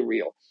 They're really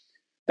real.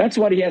 That's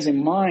what he has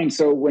in mind.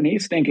 So when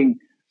he's thinking,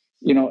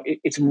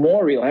 it's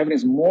more real, heaven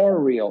is more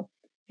real,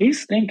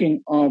 he's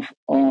thinking of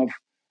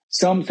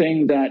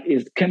something that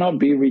cannot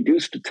be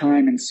reduced to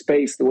time and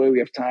space the way we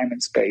have time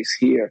and space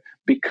here,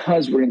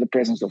 because we're in the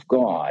presence of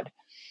God.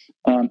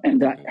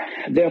 And that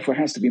therefore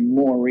has to be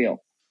more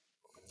real.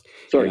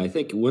 Sorry. Yeah, I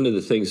think one of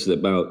the things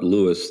about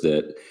Lewis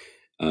that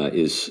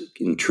is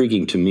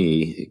intriguing to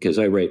me, because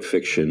I write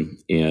fiction,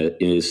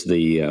 is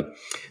the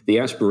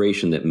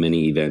aspiration that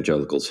many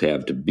evangelicals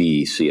have to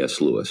be C.S.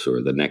 Lewis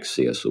or the next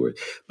C.S. Lewis,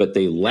 but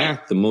they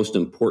lack the most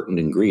important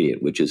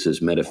ingredient, which is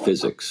his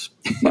metaphysics.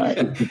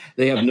 Right.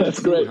 They have no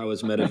clue how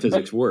his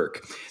metaphysics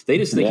work. They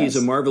just think he's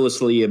a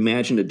marvelously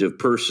imaginative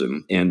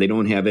person, and they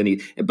don't have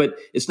any. But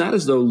it's not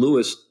as though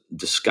Lewis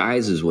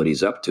disguises what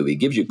he's up to. He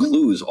gives you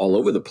clues all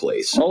over the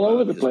place. All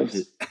over the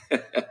place.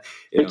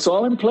 It's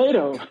all in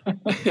Plato.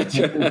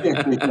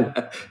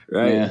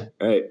 Right.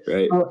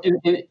 Well,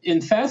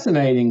 and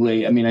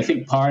fascinatingly, I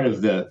think part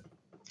of the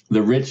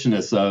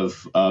richness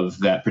of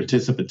that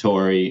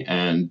participatory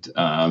and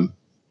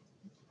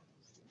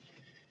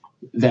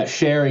that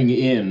sharing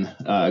in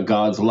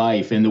God's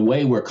life and the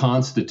way we're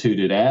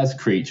constituted as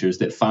creatures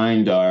that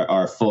find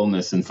our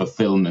fullness and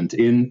fulfillment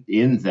in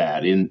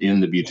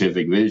the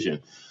beatific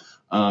vision,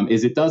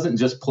 is it doesn't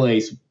just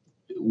place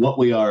what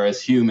we are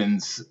as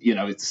humans,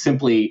 it's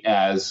simply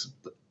as,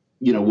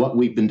 what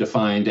we've been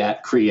defined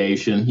at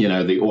creation,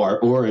 the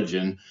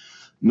origin,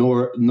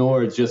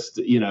 nor just,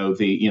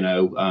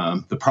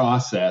 the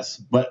process,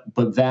 but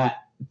that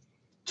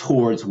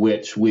towards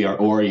which we are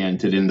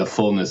oriented in the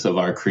fullness of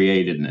our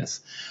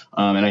createdness.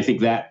 And I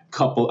think that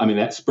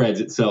that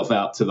spreads itself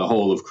out to the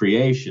whole of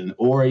creation,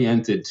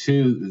 oriented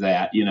to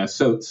that,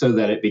 so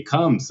that it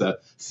becomes a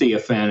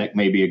theophanic,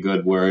 maybe a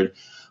good word.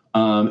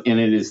 And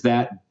it is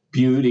that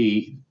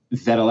beauty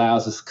that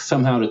allows us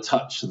somehow to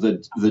touch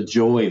the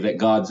joy that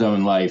God's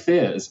own life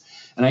is.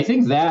 And I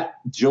think that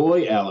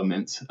joy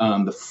element,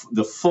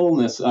 the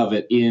fullness of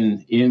it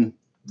in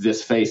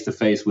this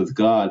face-to-face with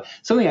God,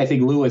 something I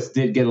think Lewis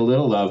did get a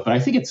little of, but I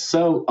think it's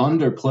so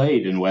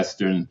underplayed in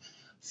Western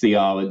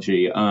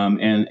theology.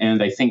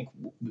 And I think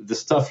the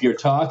stuff you're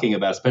talking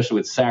about, especially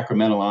with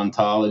sacramental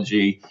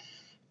ontology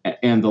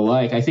and the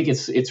like, I think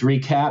it's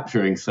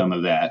recapturing some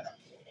of that.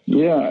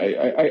 Yeah,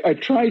 I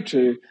try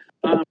to.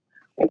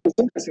 It's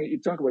interesting you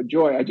talk about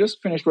joy. I just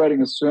finished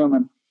writing a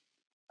sermon,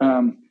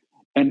 and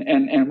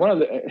one of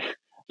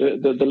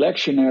the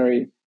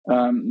lectionary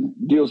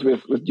deals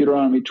with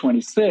Deuteronomy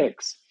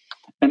 26,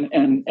 and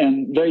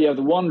there you have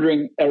the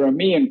wandering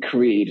Aramean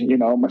creed.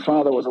 My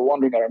father was a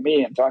wandering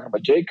Aramean, talking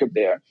about Jacob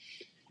there,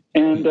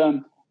 and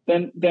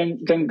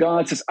then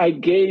God says, "I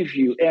gave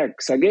you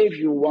X, I gave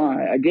you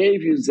Y, I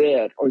gave you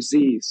Z or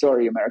Z."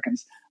 Sorry,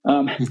 Americans.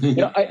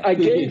 I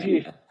gave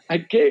you. I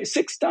gave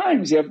 6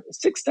 times. You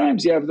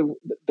have the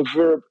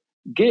verb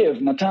give,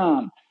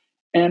 natan,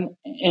 and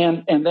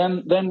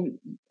then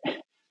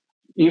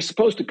you're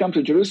supposed to come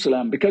to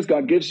Jerusalem because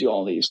God gives you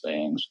all these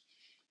things,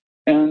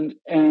 and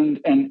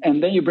then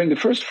you bring the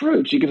first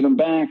fruits. You give them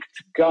back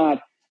to God,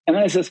 and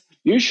then it says,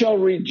 "You shall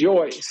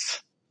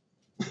rejoice."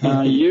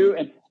 And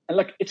And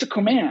like, it's a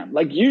command,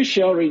 like, you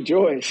shall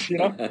rejoice,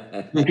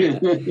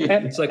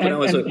 It's like when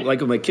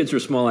when my kids were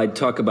small, I'd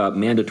talk about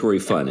mandatory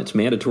fun. It's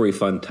mandatory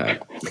fun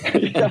time.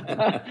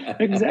 Yeah,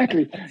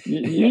 exactly.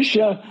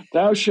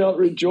 Thou shalt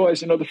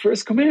rejoice. The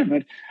first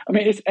commandment. I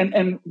mean,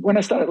 and when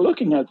I started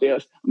looking at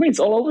this, I mean, it's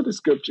all over the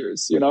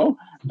scriptures.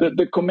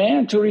 The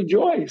command to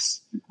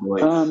rejoice.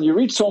 You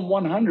read Psalm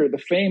 100, the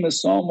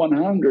famous Psalm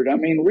 100. I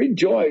mean,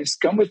 rejoice,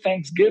 come with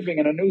thanksgiving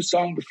and a new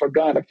song before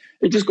God.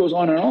 It just goes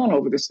on and on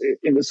over this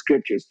in the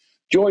scriptures.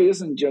 Joy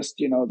isn't just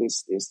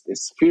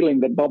this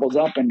feeling that bubbles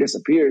up and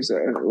disappears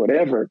or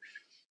whatever.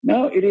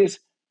 No, it is.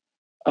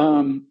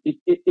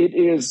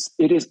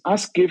 It is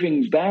us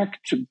giving back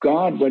to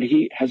God what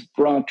He has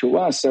brought to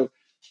us. So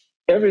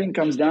everything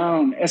comes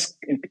down,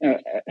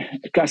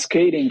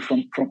 cascading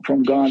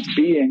from God's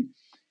being,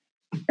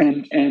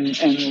 and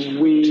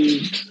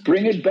we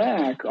bring it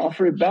back,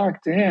 offer it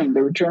back to Him,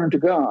 the return to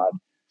God.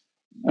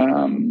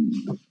 And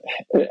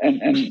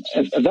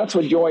that's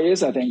what joy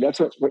is. I think that's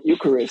what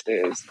Eucharist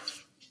is,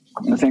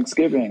 and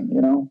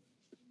Thanksgiving.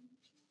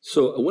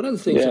 So one of the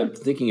things I'm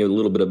thinking a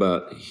little bit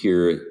about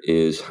here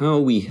is how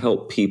we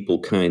help people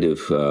kind of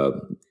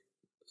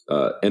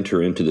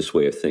enter into this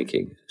way of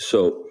thinking.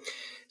 So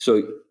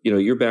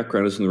your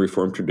background is in the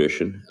Reformed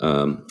tradition,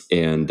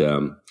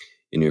 and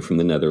you're from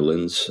the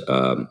Netherlands.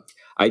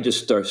 I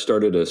just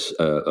started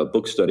a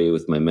book study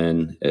with my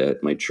men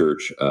at my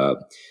church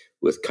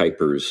with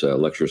Kuyper's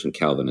Lectures on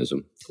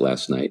Calvinism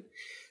last night.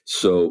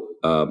 So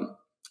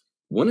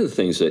one of the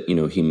things that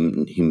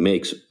he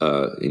makes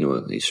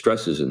he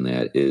stresses in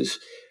that is,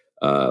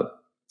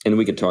 and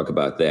we could talk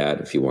about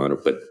that if you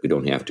want, but we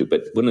don't have to.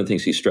 But one of the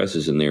things he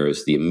stresses in there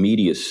is the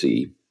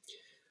immediacy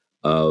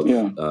of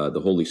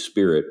the Holy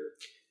Spirit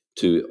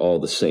to all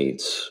the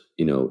saints.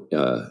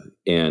 And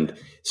it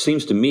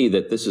seems to me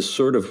that this is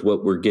sort of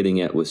what we're getting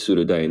at with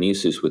Pseudo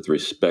Dionysius with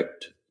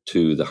respect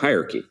to the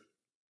hierarchy.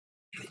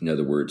 In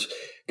other words,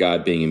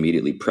 God being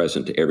immediately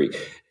present to every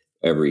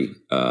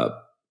part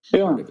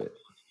of it.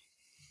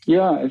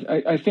 Yeah,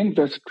 I think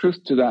there's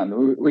truth to that,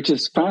 which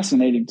is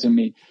fascinating to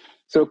me.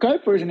 So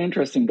Kuyper is an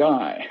interesting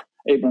guy,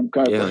 Abraham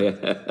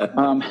Kuyper.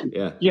 I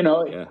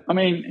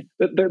mean,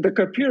 the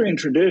Kuyperian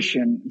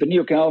tradition, the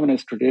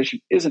Neo-Calvinist tradition,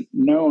 isn't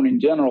known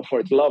in general for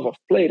its love of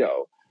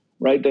Plato,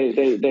 right?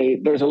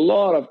 There's a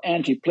lot of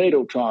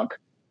anti-Plato talk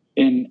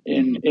in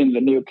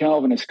the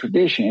Neo-Calvinist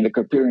tradition, in the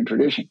Kuyperian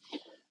tradition.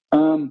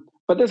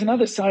 But there's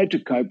another side to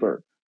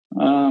Kuyper.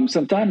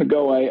 Some time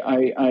ago,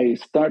 I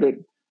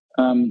started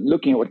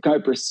looking at what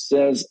Kuyper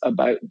says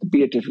about the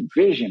beatific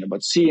vision,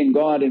 about seeing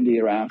God in the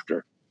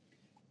hereafter.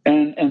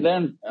 And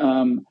then,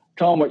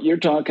 Tom, what you're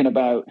talking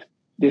about,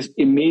 this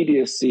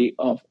immediacy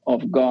of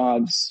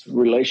God's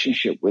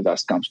relationship with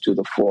us comes to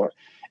the fore.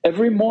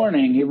 Every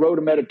morning, he wrote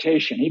a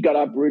meditation. He got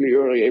up really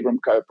early, Abraham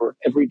Kuyper,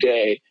 every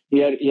day. He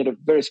had a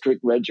very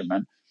strict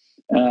regimen.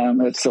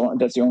 That's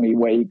the only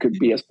way he could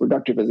be as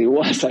productive as he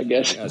was, I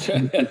guess.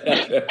 And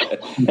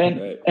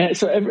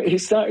so he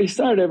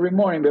started every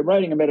morning by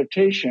writing a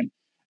meditation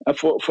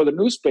for the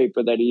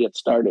newspaper that he had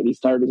started. He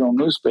started his own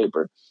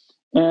newspaper,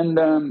 and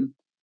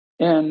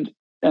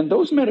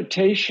those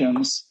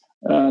meditations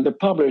they're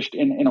published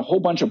in a whole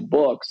bunch of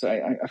books.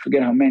 I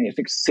forget how many. I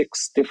think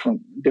 6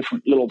 different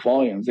little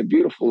volumes. They're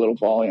beautiful little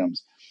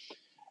volumes,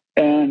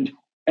 and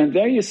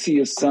there you see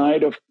a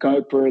side of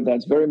Kuyper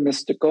that's very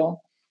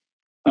mystical.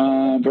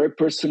 Very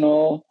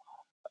personal.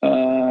 He's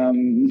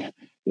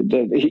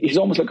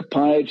almost like a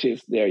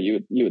pietist there,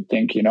 you would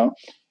think,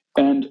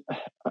 And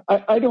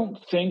I don't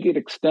think it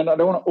extends. I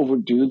don't want to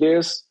overdo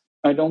this.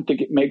 I don't think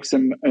it makes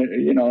him, a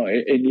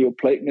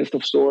Neoplatonist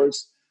of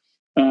sorts.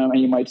 And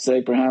you might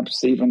say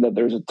perhaps even that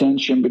there's a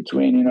tension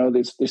between,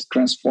 this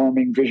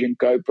transforming vision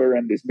Kuyper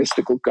and this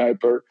mystical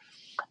Kuyper.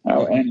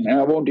 And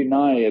I won't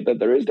deny it that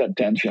there is that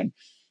tension.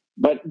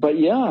 But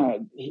yeah,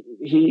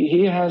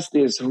 he has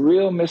this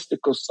real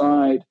mystical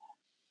side,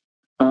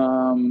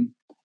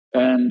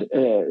 and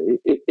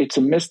it's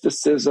a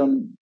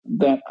mysticism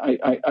that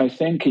I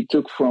think he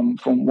took from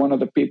one of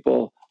the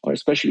people, or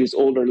especially this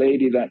older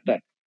lady that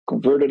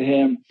converted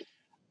him,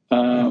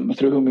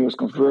 through whom he was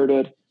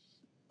converted,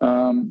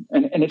 and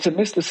it's a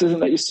mysticism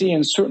that you see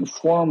in certain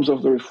forms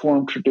of the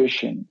Reformed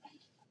tradition.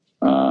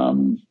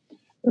 In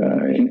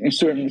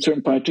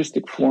certain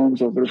pietistic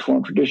forms of the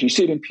Reformed tradition, you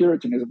see it in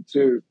Puritanism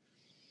too.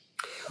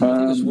 I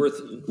think it's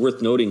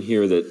worth noting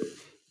here that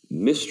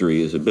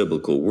mystery is a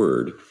biblical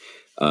word.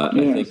 I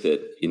think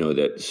that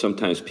that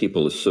sometimes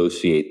people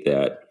associate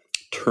that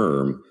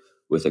term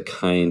with a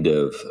kind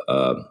of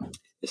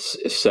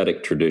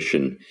ascetic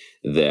tradition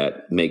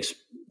that makes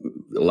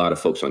a lot of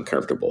folks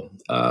uncomfortable,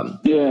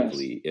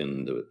 particularly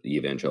in the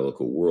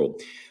evangelical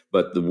world.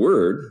 But the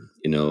word,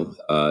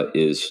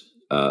 is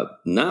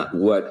not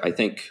what I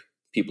think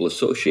people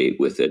associate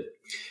with it.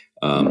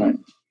 Right.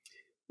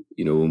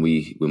 When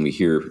we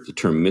hear the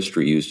term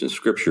mystery used in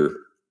Scripture,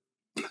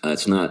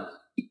 it's not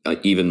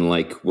even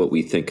like what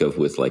we think of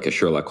with like a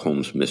Sherlock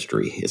Holmes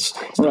mystery. It's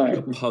not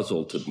a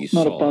puzzle to be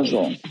solved. Not a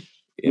puzzle.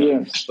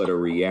 Yes. But a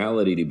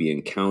reality to be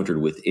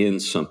encountered within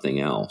something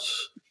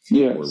else.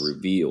 Yes. or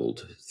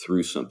revealed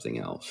through something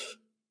else.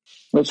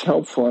 That's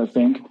helpful, I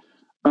think.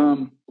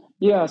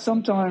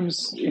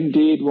 Sometimes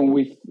indeed when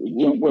we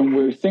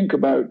think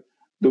about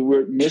the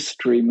word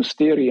mystery,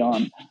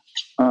 mysterion,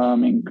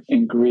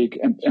 in Greek,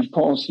 and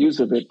Paul's use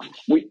of it,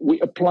 we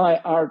apply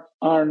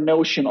our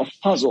notion of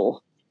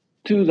puzzle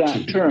to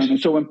that term. And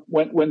so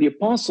when the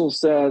apostle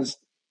says,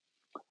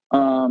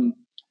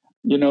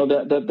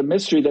 that the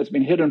mystery that's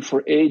been hidden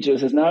for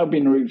ages has now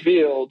been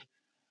revealed,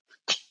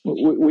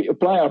 we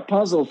apply our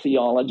puzzle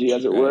theology,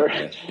 as it were,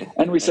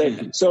 and we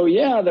say, so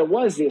there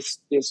was this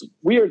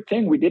weird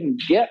thing we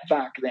didn't get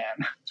back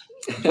then,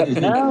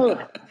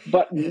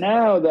 but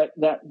now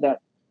that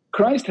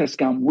Christ has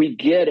come, we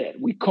get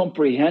it, we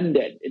comprehend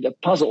it. The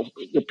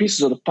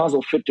pieces of the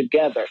puzzle fit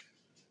together.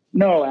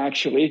 No,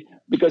 actually,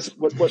 because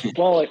what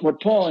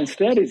Paul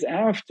instead is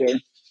after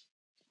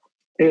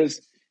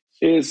is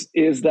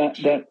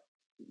that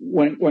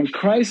when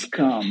Christ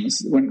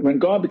comes, when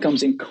God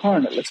becomes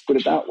incarnate, let's put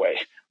it that way,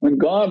 when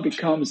God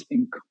becomes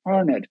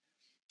incarnate,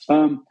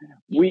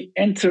 we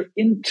enter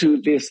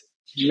into this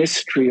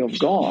mystery of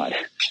God.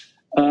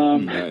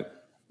 That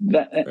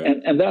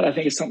I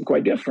think is something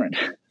quite different.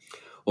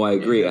 Well, I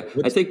agree. I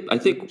think.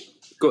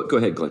 Go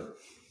ahead, Glenn.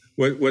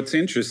 What's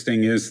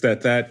interesting is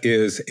that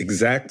is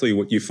exactly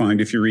what you find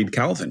if you read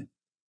Calvin.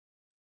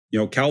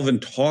 Calvin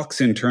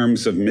talks in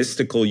terms of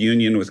mystical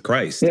union with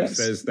Christ. Yes, he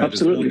says that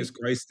absolutely. As long as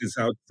Christ is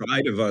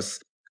outside of us,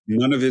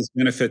 none of his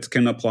benefits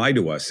can apply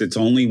to us. It's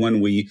only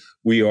when we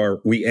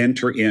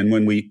enter in,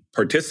 when we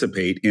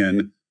participate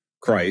in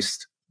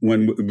Christ,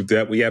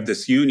 that we have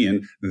this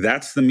union.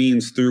 That's the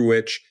means through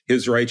which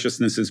his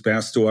righteousness is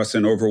passed to us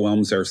and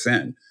overwhelms our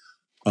sin.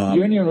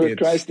 Union with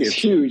Christ is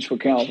huge for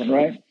Calvin,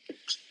 right?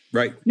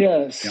 Right.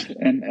 Yes, yeah.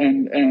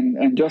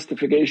 And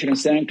justification and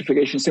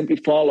sanctification simply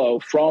follow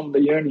from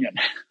the union.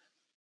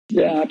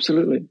 Yeah,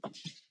 absolutely.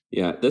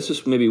 Yeah, this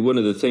is maybe one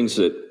of the things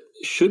that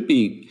should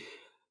be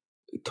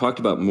talked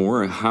about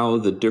more, how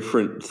the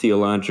different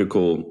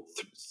theological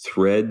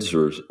threads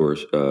or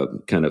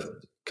kind of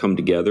come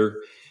together.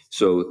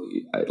 So,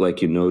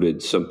 like you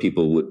noted, some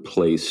people would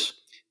place,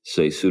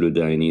 say,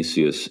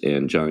 Pseudo-Dionysius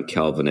and John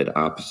Calvin at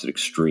opposite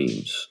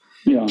extremes.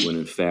 Yeah. When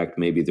in fact,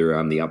 maybe they're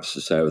on the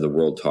opposite side of the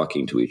world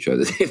talking to each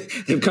other.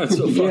 They've gone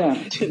so far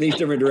in these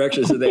different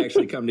directions that they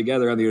actually come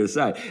together on the other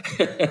side.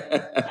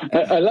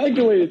 I like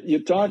the way you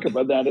talk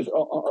about that, is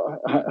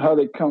how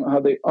the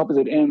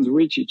opposite ends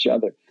reach each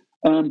other.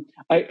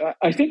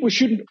 I think we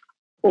shouldn't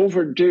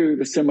overdo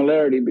the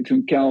similarity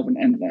between Calvin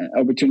and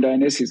between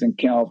Dionysius and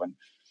Calvin,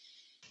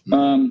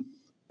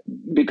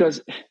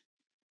 because.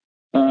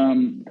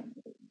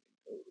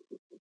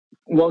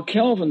 While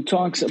Calvin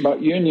talks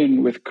about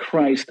union with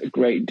Christ a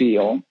great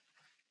deal,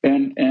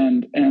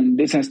 and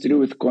this has to do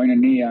with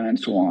koinonia and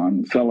so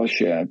on,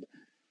 fellowship,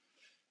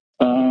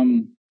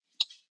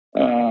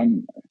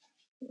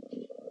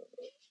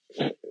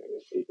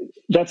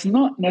 that's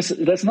not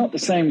the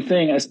same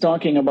thing as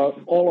talking about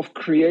all of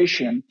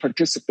creation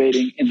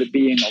participating in the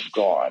being of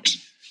God.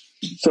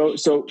 So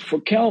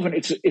for Calvin,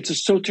 it's a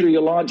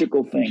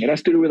soteriological thing. It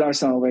has to do with our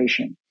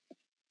salvation.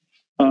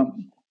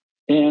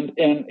 And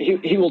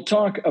he will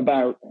talk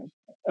about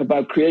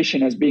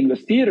creation as being the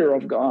theater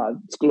of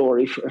God's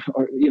glory,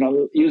 or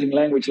using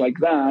language like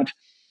that.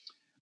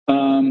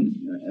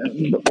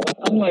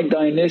 Unlike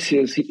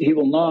Dionysius, he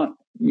will not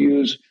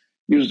use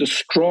the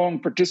strong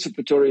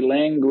participatory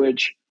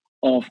language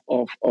of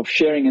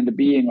sharing in the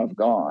being of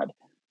God.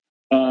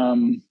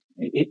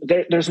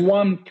 There's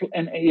one,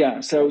 and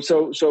so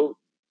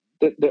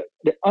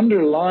the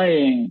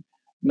underlying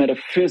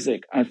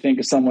metaphysic, I think,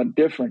 is somewhat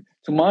different.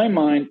 To my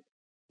mind,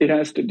 it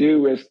has to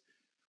do with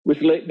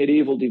late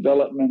medieval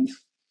developments,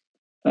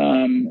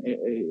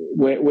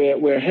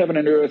 where heaven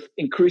and earth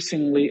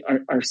increasingly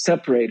are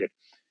separated.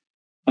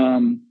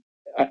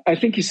 I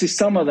think you see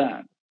some of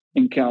that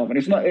in Calvin.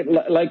 It's not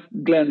like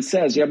Glenn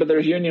says, but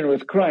there's union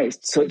with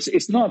Christ. So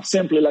it's not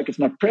simply like it's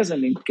not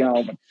present in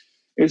Calvin.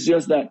 It's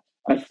just that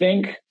I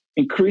think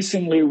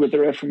increasingly with the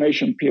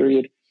Reformation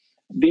period,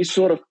 these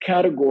sort of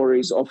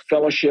categories of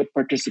fellowship,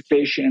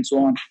 participation, and so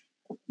on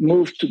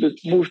move to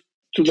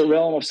the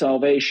realm of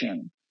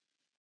salvation,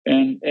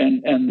 and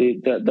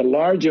the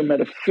larger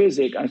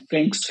metaphysic, I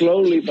think,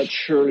 slowly but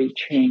surely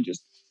changes.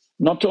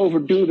 Not to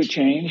overdo the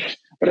change,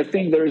 but I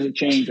think there is a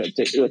change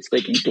that's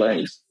taking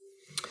place.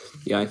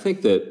 Yeah, I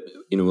think that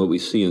what we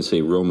see in, say,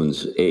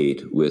 Romans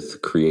 8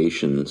 with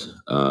creations,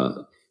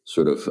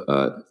 sort of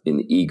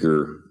in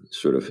eager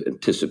sort of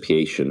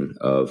anticipation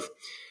of.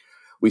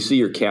 We see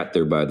your cat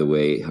there, by the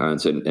way,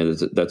 Hans, and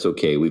that's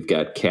okay. We've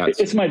got cats.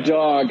 It's my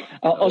dog.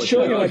 I'll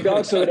show you my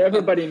dog so that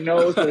everybody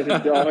knows that it's a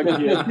dog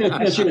here.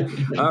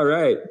 All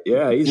right.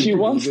 Yeah, she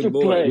wants to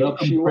play.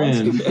 She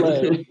wants to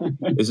play.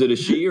 Is it a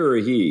she or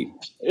a he?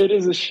 It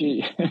is a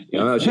she.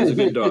 She's a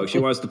good dog. She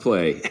wants to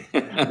play.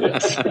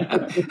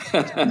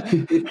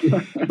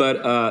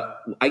 But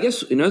I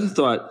guess another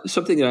thought,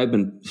 something that I've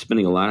been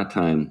spending a lot of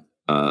time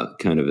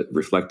kind of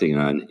reflecting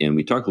on, and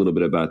we talked a little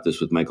bit about this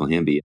with Michael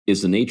Hamby,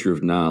 is the nature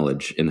of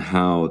knowledge and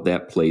how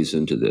that plays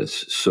into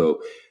this. So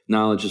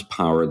knowledge is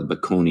power, the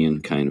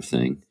Baconian kind of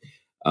thing,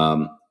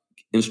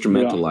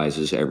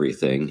 instrumentalizes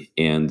everything,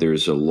 and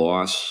there's a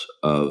loss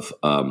of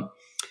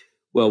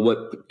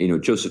what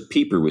Joseph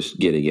Pieper was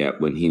getting at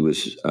when he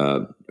was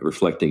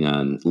reflecting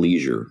on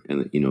leisure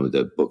and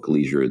the book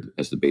Leisure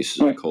as the basis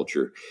of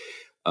culture.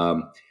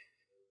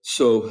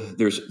 So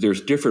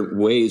there's different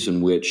ways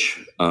in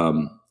which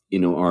our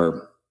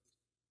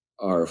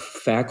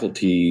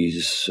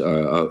faculties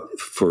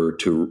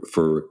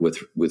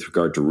with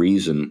regard to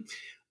reason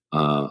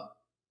are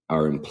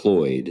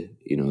employed.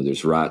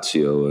 There's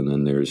ratio, and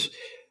then there's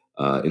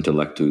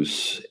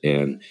intellectus,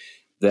 and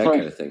that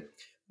kind of thing.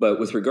 But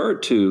with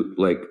regard to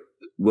like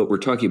what we're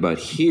talking about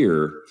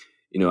here,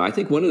 I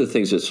think one of the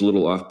things that's a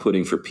little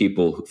off-putting for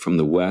people from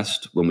the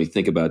West when we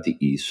think about the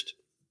East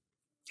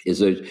is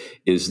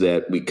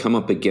that we come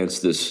up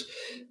against this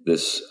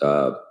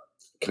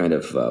kind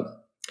of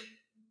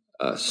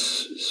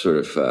sort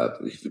of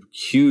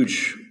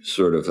huge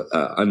sort of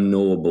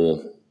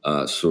unknowable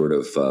sort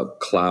of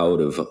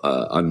cloud of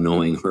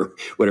unknowing, or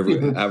whatever,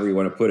 however you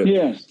want to put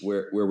it,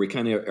 where we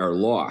kind of are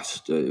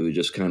lost. We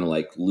just kind of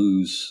like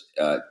lose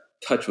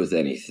touch with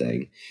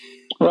anything.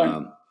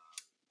 Right.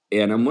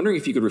 And I'm wondering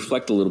if you could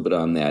reflect a little bit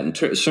on that in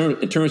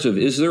terms of,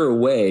 is there a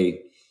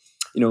way,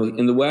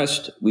 in the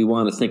West, we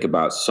want to think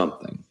about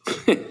something,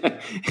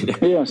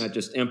 not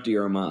just empty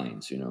our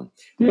minds, and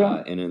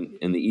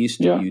in the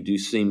East, you do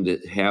seem to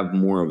have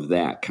more of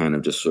that kind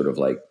of just sort of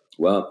like,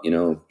 well,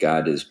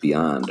 God is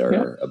beyond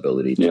our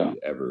ability to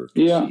ever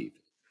conceive.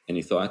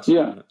 Any thoughts?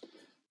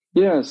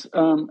 Yes.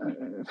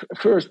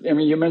 First,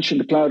 you mentioned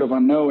the cloud of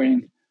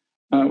unknowing,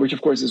 which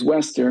of course is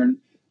Western.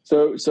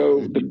 So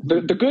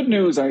the good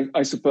news,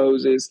 I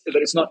suppose, is that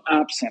it's not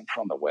absent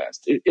from the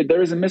West.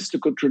 There is a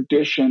mystical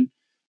tradition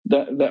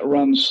that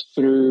runs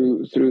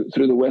through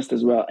the West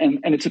as well, and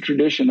it's a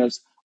tradition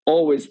that's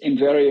always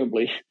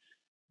invariably,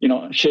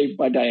 shaped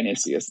by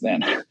Dionysius.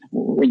 Then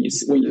when you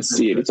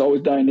see it, it's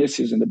always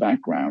Dionysius in the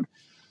background.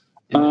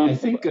 I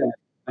think.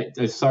 I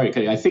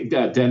think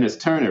that Dennis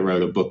Turner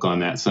wrote a book on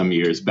that some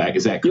years back.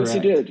 Is that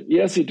correct?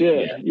 Yes, he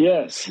did. Yeah.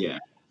 Yes. Yeah.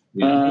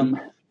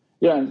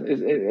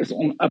 It's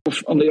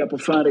on the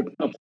apophatic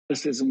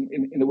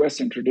in the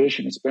Western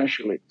tradition,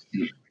 especially.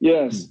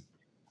 Yes.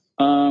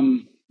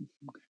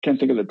 Can't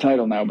think of the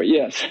title now, but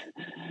yes.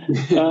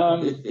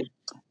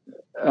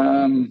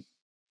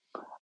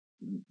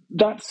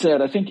 That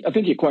said, I think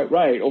you're quite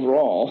right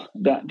overall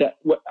that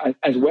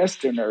as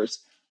Westerners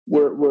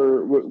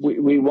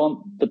we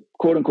want the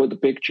quote unquote the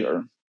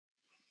picture,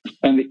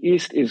 and the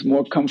East is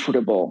more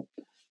comfortable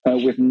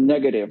with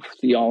negative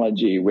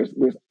theology,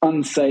 with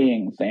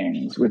unsaying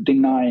things, with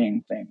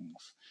denying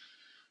things,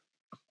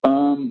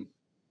 and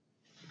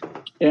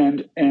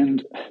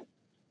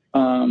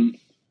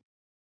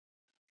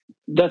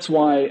that's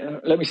why.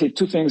 Let me say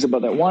two things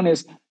about that. One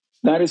is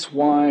that is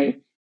why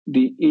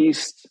the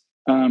East.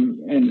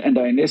 And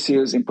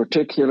Dionysius in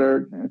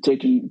particular,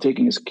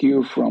 taking his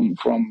cue from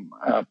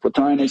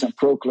Plotinus and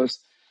Proclus,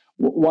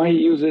 why he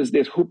uses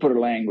this hooper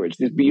language,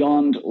 this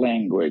beyond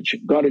language.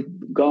 God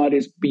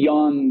is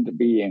beyond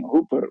being,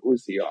 hooper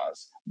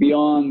ousios,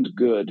 beyond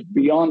good,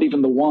 beyond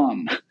even the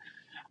one.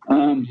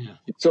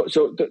 So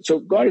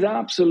God is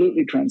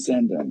absolutely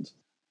transcendent.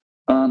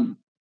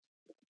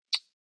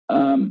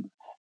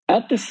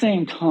 At the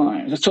same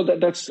time, so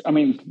that's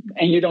and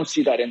you don't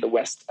see that in the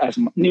West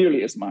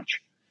nearly as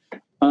much.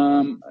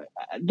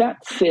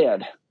 That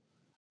said,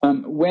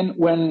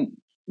 when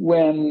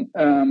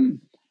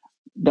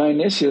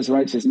Dionysius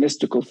writes his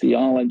mystical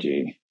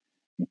theology,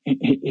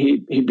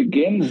 he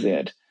begins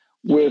it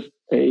with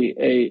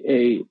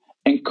a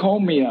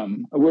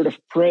encomium, a word of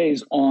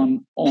praise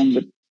on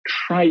the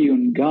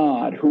triune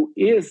God, who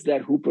is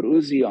that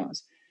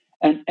hyperousios.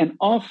 And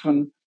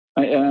often,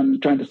 I am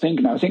trying to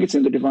think now, I think it's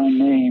in the Divine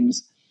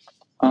Names,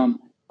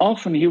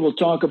 often he will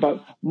talk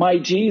about my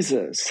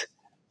Jesus,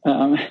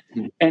 and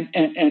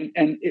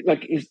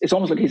it's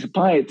almost like he's a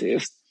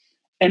pietist,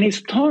 and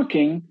he's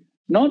talking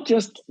not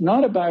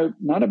about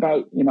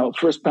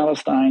first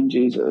Palestine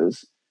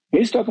Jesus.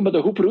 He's talking about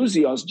the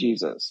hyperousios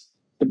Jesus,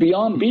 the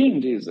beyond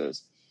being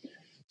Jesus.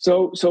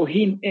 So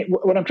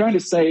what I'm trying to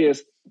say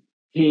is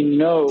he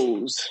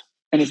knows,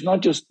 and it's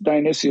not just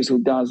Dionysius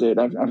who does it.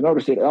 I've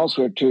noticed it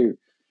elsewhere too,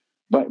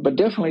 but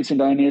definitely it's in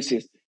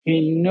Dionysius.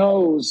 He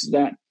knows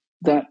that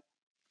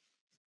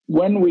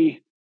when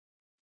we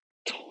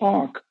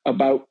talk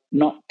about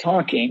not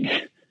talking,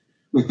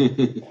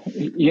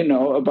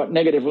 about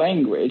negative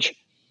language,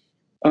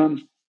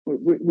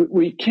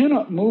 we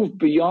cannot move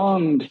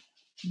beyond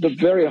the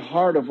very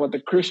heart of what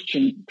the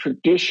Christian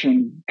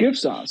tradition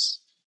gives us,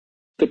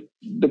 the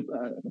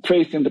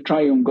faith in the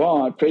triune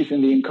God, faith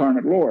in the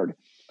incarnate Lord.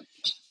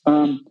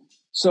 But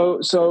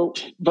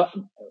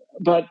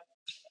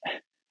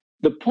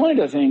the point,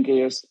 I think,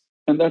 is,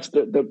 and that's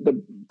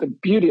the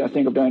beauty, I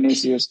think, of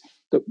Dionysius,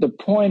 the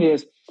point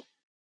is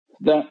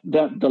that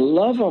the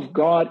love of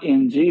God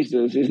in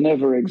Jesus is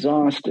never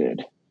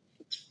exhausted.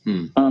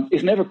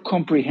 It's never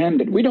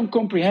comprehended. We don't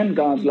comprehend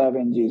God's love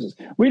in Jesus.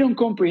 We don't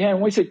comprehend,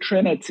 when we say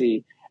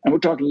Trinity and we're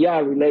talking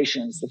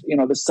relations.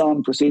 The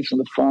Son proceeds from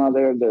the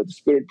Father, the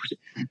Spirit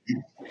proceeds.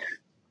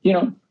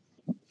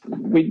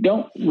 We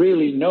don't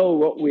really know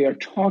what we are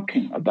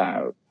talking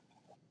about.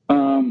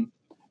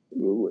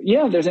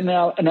 There's an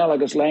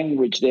analogous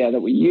language there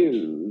that we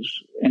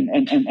use,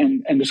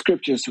 and the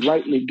scriptures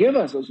rightly give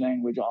us those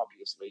language,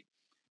 obviously.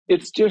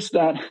 It's just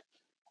that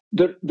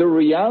the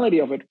reality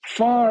of it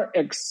far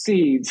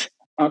exceeds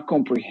our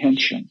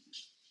comprehension.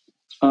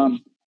 And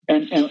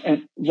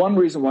one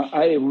reason why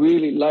I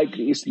really like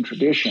the Eastern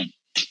tradition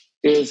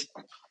is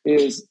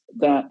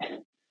that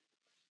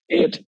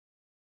it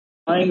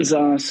reminds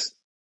us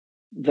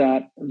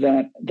that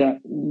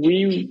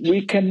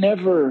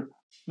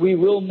we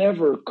will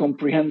never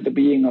comprehend the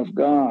being of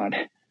God.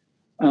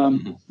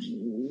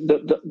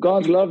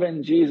 God's love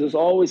in Jesus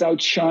always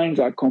outshines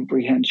our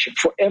comprehension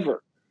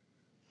forever.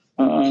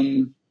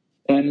 I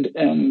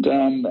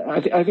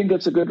think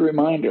that's a good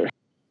reminder.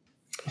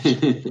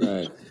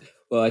 Right.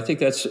 Well, I think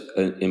that's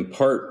in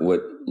part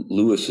what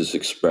Lewis is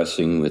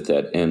expressing with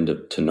that end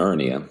of To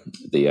Narnia,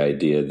 the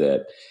idea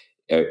that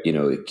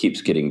it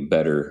keeps getting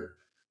better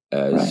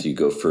as you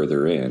go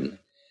further in.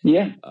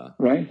 Yeah,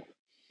 right.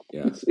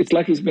 Yeah, it's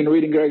like he's been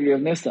reading Gregory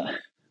of Nyssa.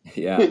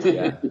 Yeah. I think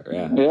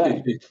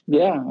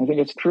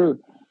it's true.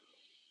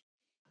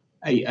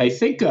 I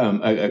think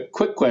a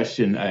quick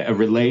question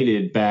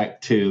related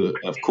back to,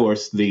 of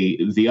course,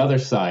 the other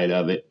side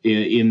of it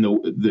in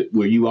the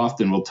where you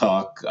often will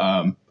talk.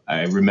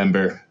 I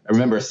remember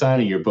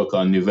assigning your book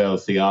on Nouvelle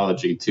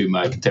Theology to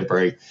my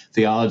contemporary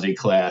theology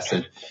class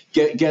and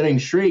getting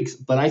shrieks.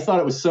 But I thought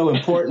it was so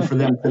important for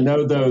them to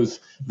know those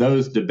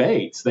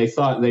debates. They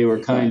thought they were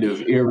kind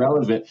of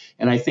irrelevant,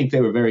 and I think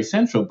they were very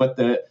central. But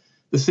the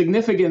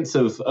significance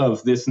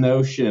of this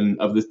notion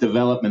of this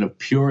development of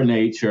pure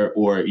nature,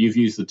 or you've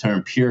used the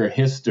term pure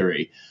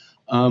history,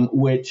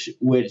 which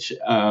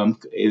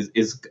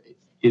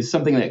is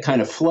something that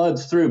kind of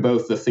floods through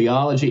both the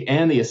theology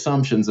and the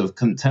assumptions of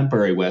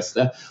contemporary West.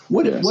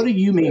 What do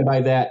you mean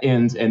by that,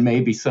 and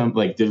maybe some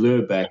like de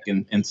Lubeck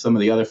and some of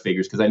the other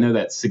figures, because I know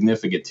that's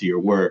significant to your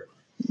work.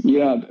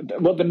 Yeah,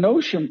 well, the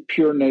notion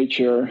pure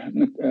nature,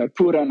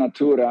 pura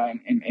natura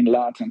in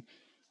Latin,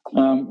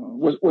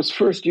 was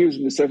first used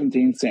in the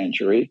 17th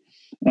century,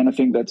 and I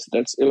think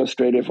that's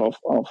illustrative of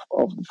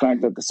the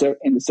fact that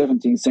in the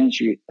 17th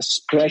century,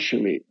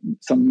 especially,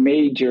 some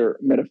major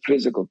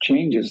metaphysical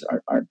changes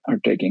are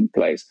taking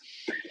place,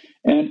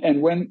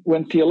 and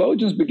when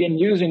theologians begin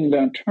using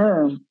that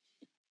term,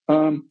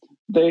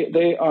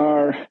 they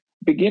are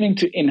beginning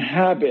to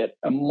inhabit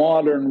a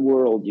modern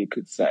world, you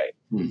could say,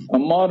 a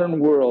modern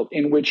world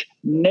in which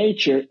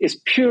nature is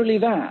purely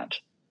that.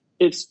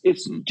 It's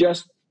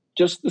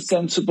just the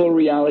sensible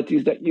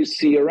realities that you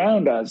see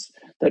around us,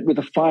 that with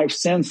the five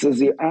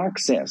senses you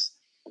access.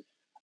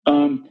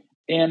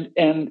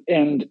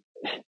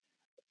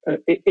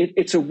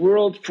 It's a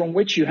world from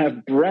which you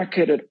have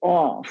bracketed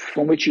off,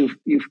 from which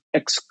you've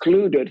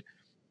excluded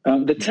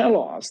the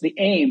telos, the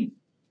aim,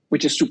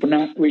 which is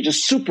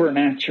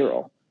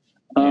supernatural.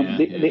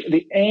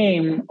 The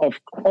aim of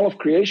all of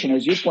creation,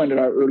 as you pointed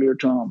out earlier,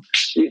 Tom,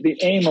 the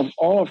aim of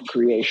all of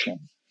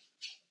creation,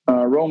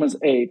 Romans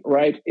 8,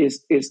 right,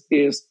 is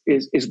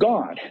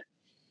God.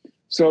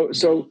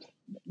 So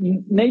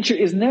nature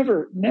is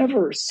never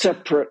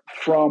separate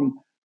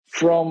from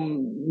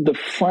the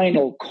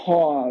final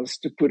cause,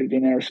 to put it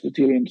in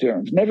Aristotelian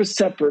terms, never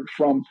separate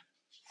from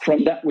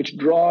that which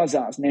draws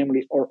us,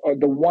 namely, or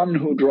the one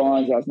who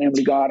draws us,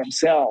 namely God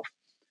Himself.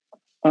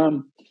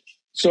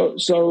 So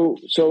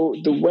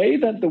the way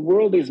that the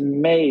world is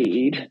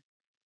made,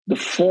 the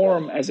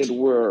form, as it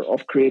were,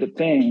 of created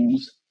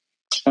things,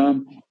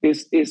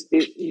 is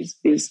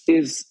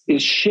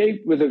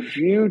shaped with a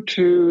view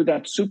to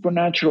that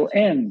supernatural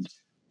end.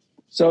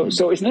 So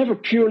it's never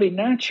purely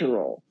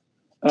natural.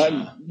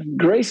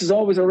 Grace is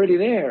always already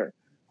there.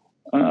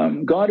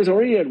 God is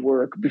already at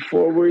work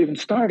before we're even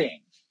starting.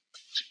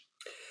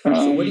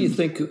 So what do you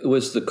think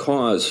was the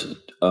cause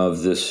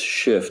of this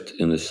shift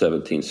in the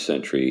 17th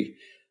century?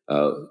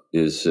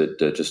 Is it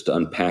just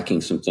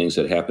unpacking some things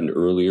that happened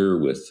earlier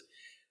with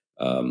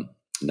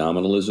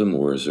nominalism,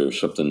 or is there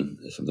something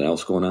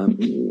else going on?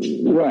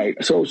 Right.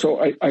 So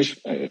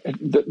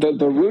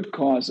the root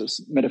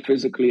causes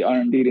metaphysically are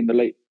indeed in the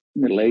late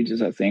Middle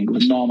Ages, I think,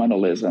 with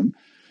nominalism.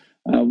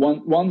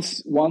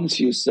 Once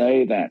you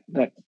say that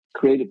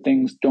created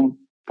things don't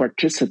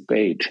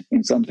participate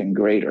in something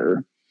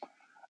greater,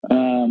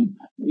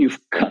 you've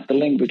cut the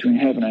link between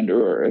heaven and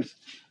earth,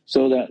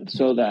 so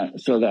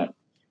that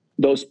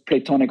those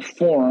Platonic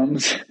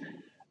forms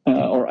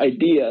or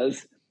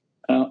ideas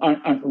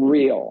aren't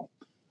real.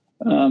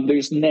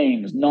 There's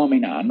names,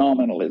 nomina,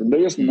 nominalism.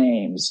 There's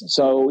names.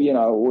 So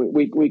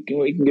we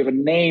can give a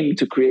name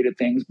to created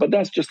things, but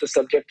that's just a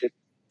subjective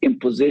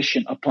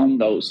imposition upon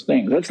those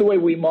things. That's the way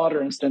we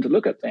moderns tend to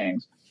look at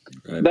things.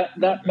 Right.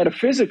 That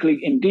metaphysically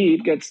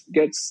indeed gets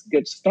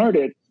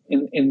started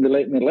in the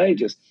late Middle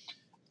Ages.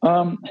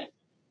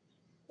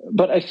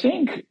 But I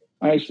think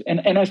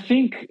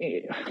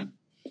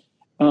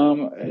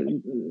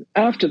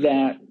after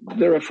that,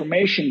 the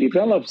Reformation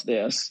develops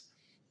this,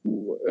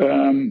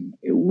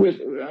 with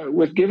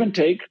give and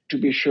take, to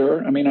be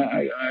sure. I mean,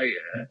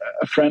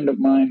 a friend of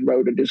mine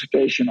wrote a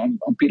dissertation on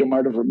Peter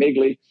Martyr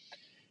Vermigli,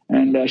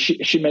 and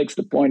she makes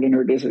the point in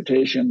her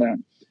dissertation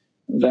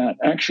that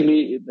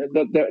actually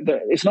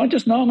it's not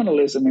just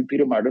nominalism in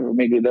Peter Martyr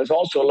Vermigli. There's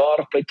also a lot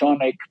of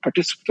Platonic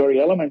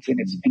participatory elements in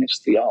its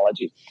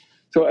theology.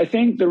 So I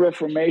think the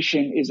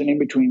Reformation is an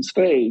in-between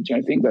stage.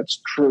 I think that's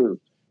true.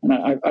 And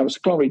I was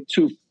probably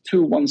too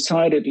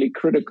one-sidedly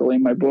critical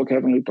in my book,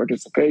 Heavenly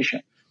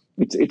Participation.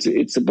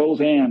 It's a both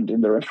and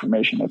in the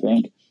Reformation, I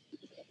think.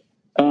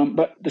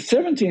 But the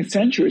 17th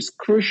century is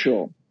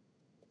crucial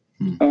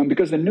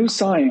because the new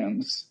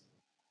science,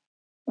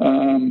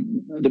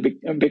 the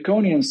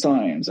Baconian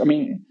science, I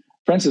mean,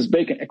 Francis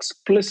Bacon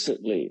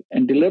explicitly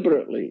and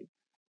deliberately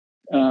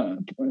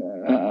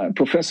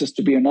professes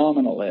to be a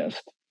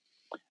nominalist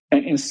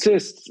and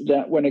insists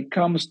that when it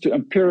comes to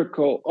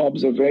empirical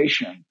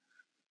observation,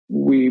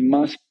 we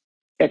must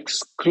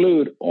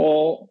exclude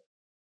all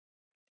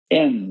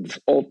ends,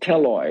 all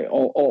teloi,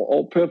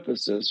 all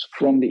purposes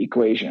from the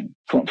equation,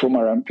 from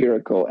our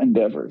empirical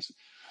endeavors.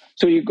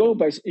 So you go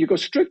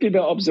strictly by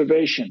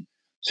observation.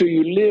 So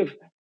you live,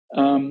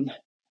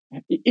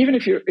 even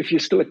if you're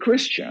still a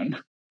Christian,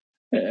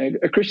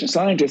 a Christian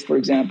scientist, for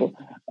example,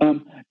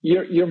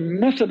 you're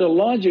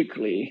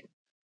methodologically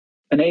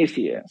an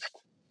atheist.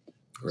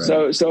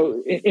 Right.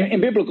 So in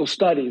biblical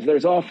studies,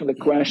 there's often the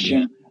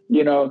question,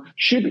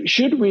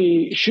 should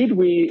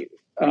we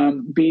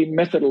be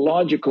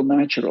methodological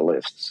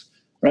naturalists,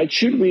 right?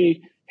 Should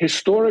we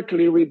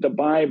historically read the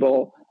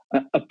Bible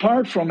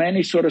apart from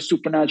any sort of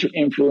supernatural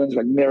influence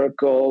like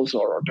miracles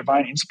or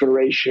divine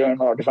inspiration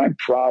or divine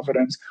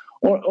providence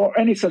or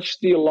any such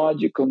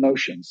theological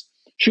notions?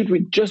 Should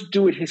we just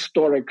do it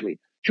historically?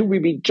 Should we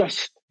be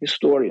just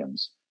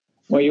historians?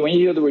 When you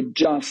hear the word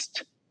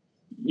just,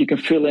 you can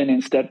fill in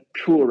instead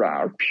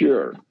pura or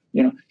pure.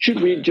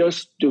 Should we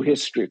just do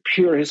history,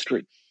 pure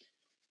history?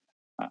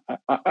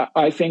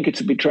 I think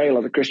it's a betrayal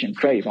of the Christian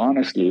faith,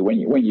 honestly, when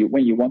you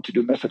want to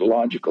do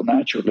methodological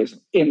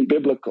naturalism in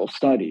biblical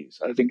studies.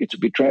 I think it's a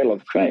betrayal of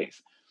the faith.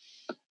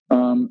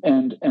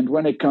 And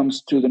when it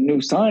comes to the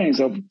new science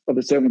of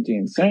the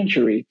 17th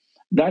century,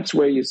 that's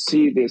where you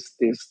see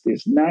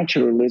this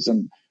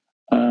naturalism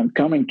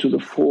coming to the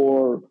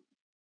fore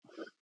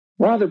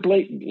rather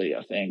blatantly,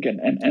 I think,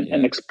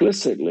 and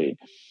explicitly.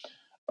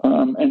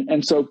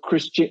 And so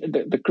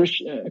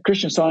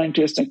Christian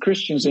scientists and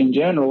Christians in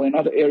general in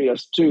other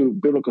areas too,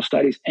 biblical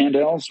studies and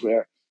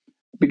elsewhere,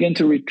 begin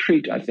to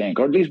retreat, I think,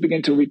 or at least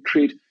begin to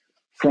retreat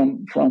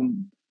from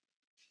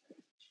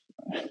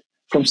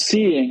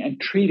seeing and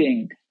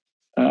treating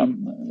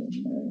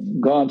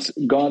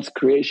God's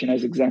creation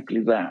as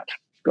exactly that,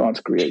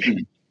 God's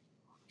creation.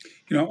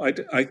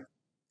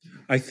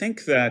 I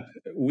think that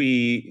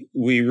we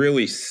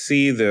really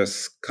see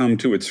this come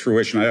to its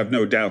fruition. I have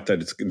no doubt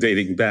that it's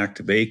dating back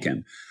to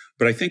Bacon,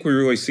 but I think we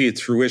really see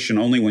its fruition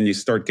only when you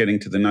start getting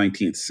to the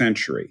 19th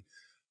century.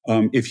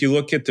 If you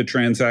look at the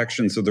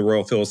transactions of the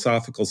Royal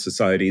Philosophical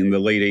Society in the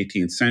late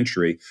 18th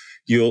century,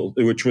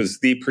 which was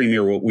the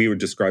premier, what we would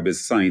describe as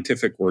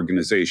scientific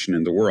organization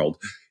in the world,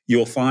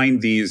 you'll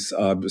find these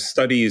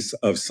studies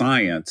of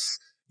science,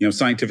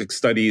 scientific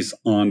studies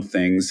on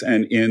things.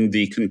 And in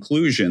the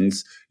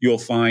conclusions, you'll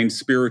find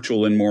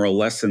spiritual and moral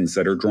lessons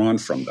that are drawn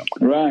from them.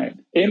 Right.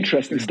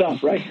 Interesting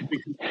stuff, right?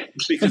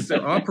 Because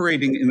they're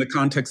operating in the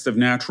context of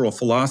natural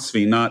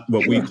philosophy, not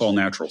what we call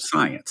natural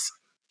science.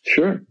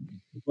 Sure.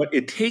 But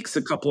it takes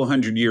a couple of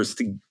hundred years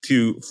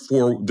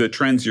for the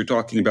trends you're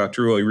talking about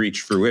to really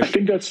reach fruition. I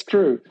think that's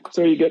true.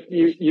 So you get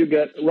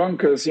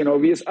Ronke's,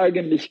 wie es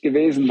eigentlich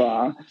gewesen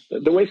war,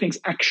 the way things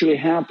actually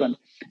happened.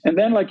 And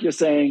then, like you're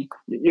saying,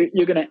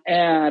 you're going to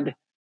add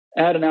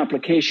an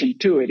application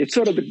to it. It's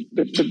sort of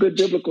the good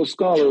biblical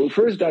scholar who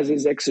first does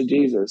his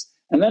exegesis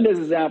and then does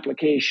his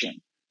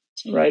application,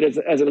 right, as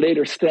a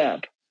later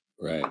step.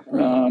 Right.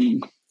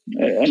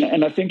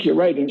 And I think you're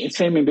right. It's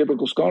same in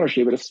biblical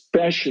scholarship, but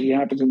especially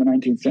happens in the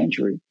 19th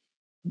century.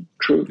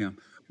 True. Yeah.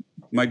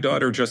 My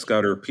daughter just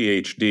got her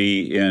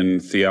PhD in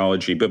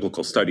theology,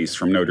 biblical studies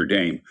from Notre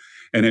Dame.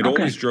 And it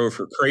always drove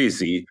her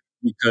crazy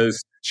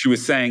because she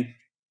was saying,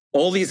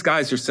 all these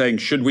guys are saying,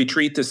 should we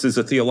treat this as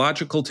a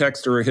theological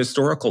text or a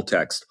historical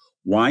text?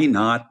 Why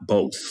not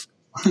both?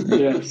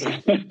 Yes.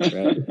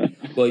 Right.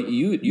 Well,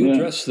 you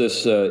address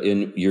this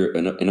in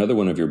another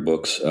one of your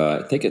books.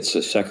 I think it's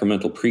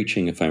Sacramental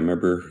Preaching, if I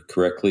remember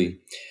correctly.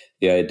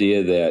 The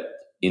idea that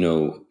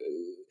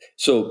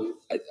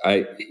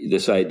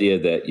this idea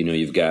that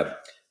you've got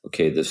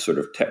this sort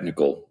of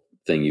technical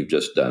thing you've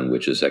just done,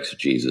 which is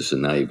exegesis,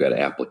 and now you've got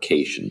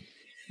application.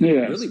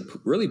 Yes.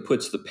 Really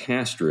puts the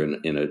pastor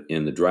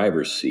in the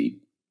driver's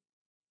seat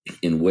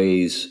in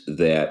ways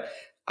that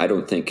I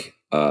don't think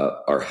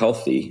are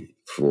healthy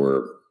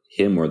for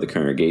him or the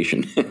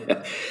congregation.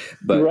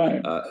 But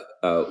right.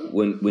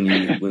 When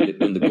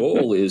the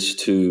goal is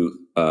to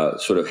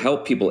sort of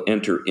help people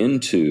enter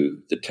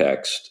into the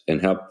text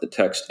and help the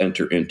text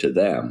enter into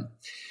them,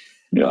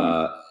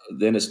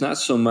 then it's not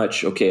so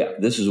much, okay,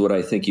 this is what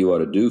I think you ought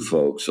to do,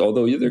 folks,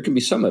 although there can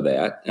be some of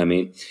that. I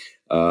mean,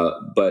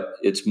 but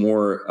it's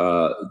more,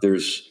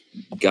 there's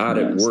God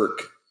at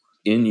work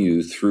in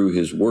you through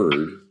his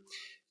word.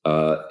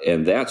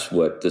 And that's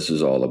what this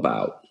is all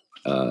about.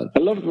 I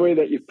love the way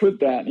that you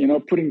put that,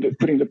 putting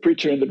the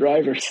preacher in the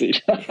driver's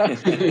seat.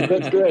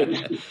 That's great.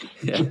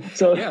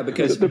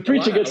 Because the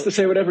preacher gets to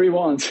say whatever he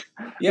wants.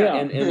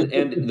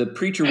 And the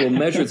preacher will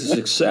measure the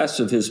success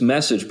of his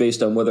message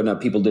based on whether or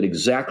not people did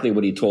exactly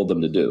what he told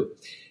them to do.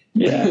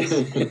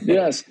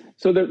 Yes.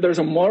 So there's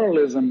a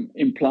moralism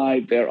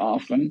implied there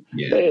often.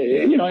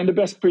 In the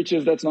best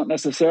preachers, that's not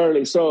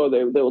necessarily so.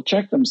 They will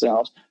check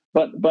themselves,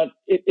 but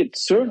it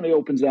certainly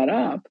opens that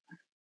up.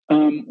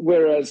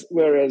 Whereas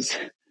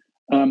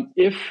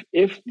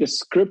if the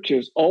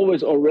scriptures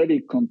always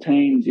already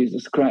contain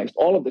Jesus Christ,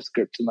 all of the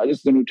scriptures, not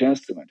just the New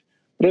Testament,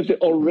 but if they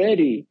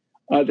already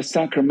are the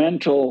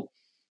sacramental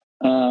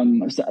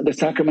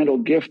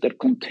gift that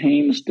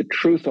contains the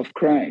truth of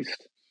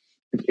Christ,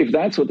 if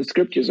that's what the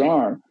scriptures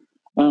are,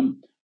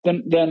 then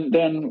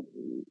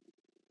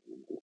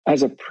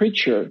as a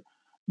preacher,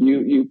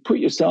 you put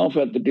yourself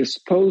at the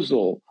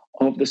disposal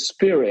of the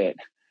Spirit,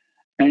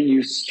 and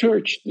you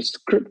search the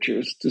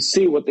scriptures to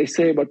see what they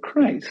say about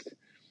Christ.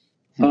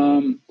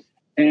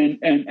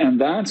 And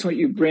that's what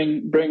you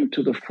bring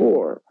to the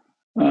fore.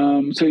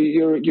 So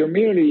you're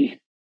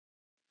merely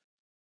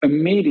a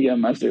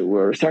medium, as it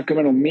were, a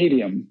sacramental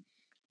medium,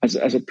 as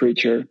a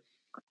preacher,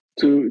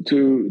 to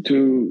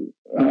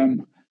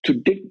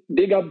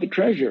dig up the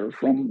treasure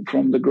from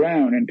the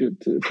ground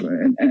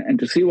and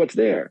to see what's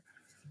there.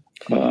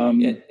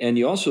 And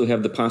you also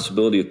have the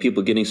possibility of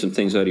people getting some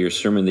things out of your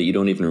sermon that you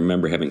don't even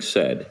remember having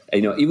said.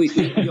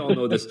 We all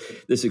know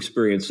this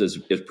experience as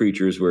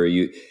preachers, where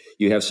you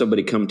have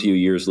somebody come to you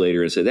years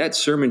later and say, that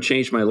sermon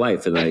changed my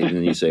life. And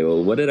then you say,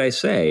 well, what did I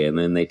say? And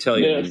then they tell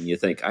you, and you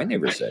think, I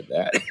never said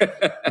that.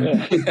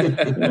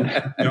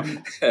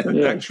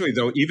 Actually,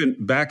 though, even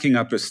backing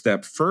up a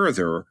step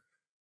further,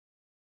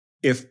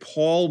 if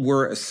Paul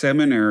were a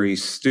seminary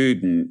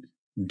student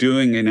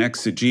doing an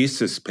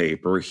exegesis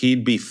paper,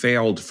 he'd be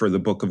failed for the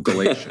book of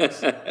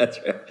Galatians. That's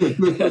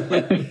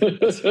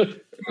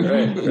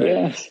right.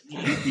 Yes.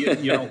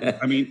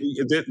 I mean,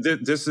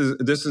 this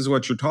is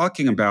what you're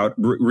talking about,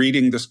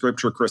 reading the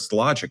scripture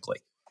Christologically.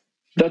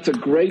 That's a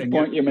great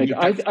point you make.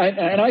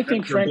 I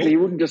think, frankly, he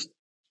wouldn't just.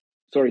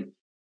 Sorry.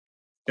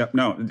 Yeah,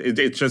 no,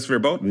 it's just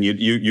verboten.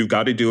 You've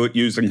got to do it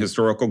using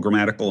historical,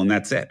 grammatical, and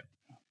that's it.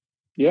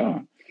 Yeah.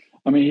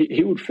 I mean,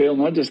 he would fail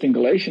not just in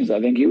Galatians.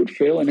 I think he would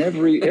fail in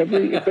every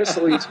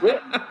epistle he's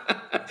written,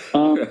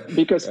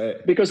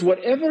 because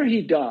whatever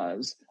he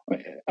does,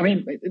 I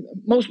mean,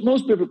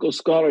 most biblical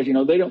scholars,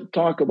 they don't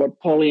talk about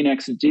Pauline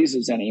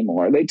exegesis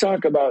anymore. They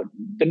talk about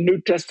the New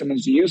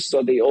Testament's use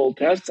of the Old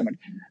Testament,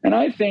 and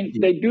I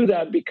think they do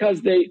that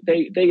because they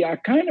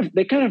kind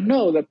of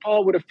know that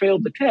Paul would have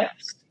failed the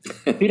test.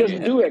 He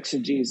doesn't do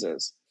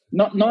exegesis,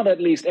 not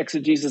at least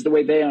exegesis the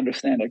way they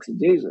understand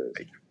exegesis.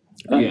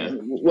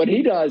 What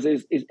he does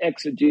is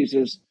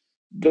exegesis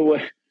the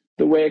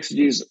way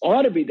exegesis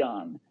ought to be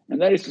done,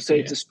 and that is to say,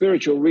 it's a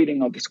spiritual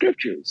reading of the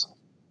scriptures.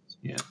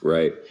 Yeah,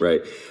 right.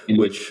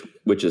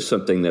 Which is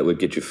something that would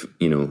get you,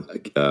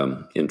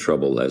 in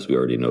trouble, as we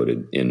already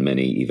noted, in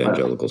many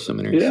evangelical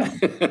seminaries.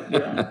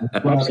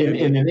 Well,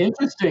 and an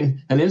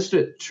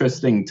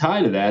interesting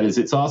tie to that is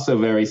it's also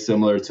very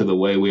similar to the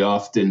way we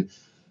often,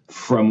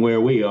 from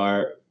where we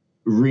are,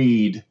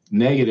 read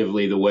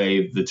negatively the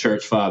way the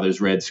church fathers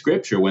read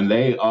scripture, when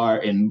they are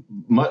in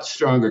much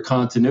stronger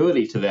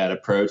continuity to that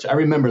approach. I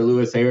remember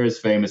Louis Ayre's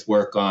famous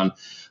work on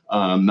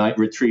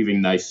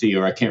retrieving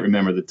Nicaea, or I can't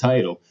remember the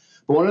title.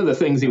 But one of the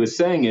things he was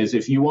saying is,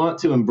 if you want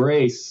to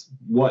embrace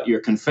what your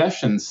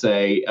confessions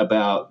say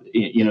about,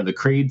 the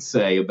creeds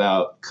say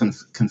about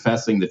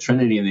confessing the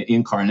Trinity and the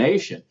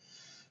Incarnation,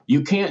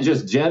 you can't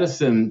just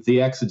jettison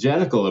the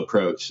exegetical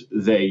approach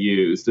they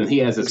used. And he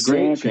has this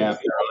great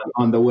chapter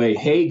on the way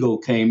Hegel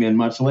came in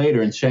much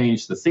later and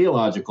changed the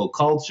theological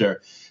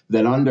culture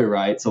that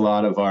underwrites a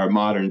lot of our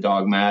modern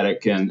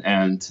dogmatic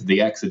and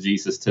the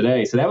exegesis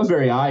today. So that was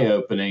very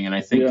eye-opening, and I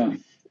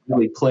think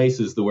really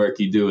places the work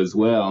you do as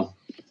well.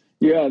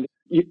 Yeah,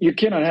 you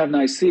cannot have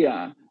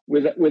Nicaea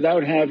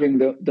without having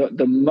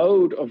the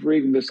mode of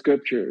reading the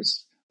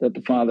scriptures that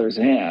the fathers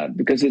had,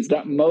 because it's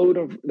that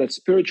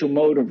spiritual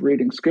mode of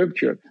reading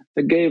scripture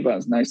that gave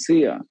us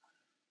Nicaea,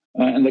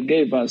 and that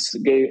gave us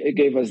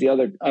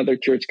the other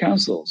church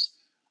councils,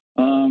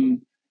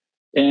 and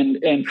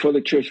for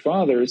the church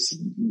fathers,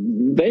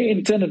 they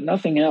intended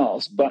nothing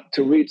else but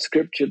to read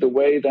scripture the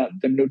way that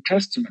the New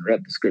Testament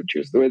read the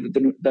scriptures, the way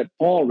that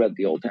Paul read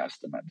the Old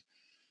Testament,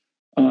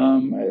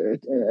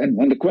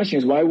 and the question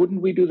is, why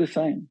wouldn't we do the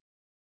same?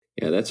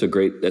 Yeah, that's a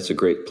great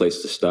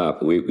place to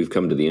stop. We've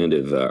come to the end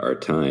of our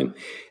time,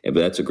 but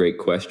that's a great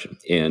question.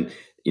 And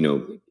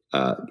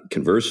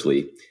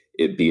conversely,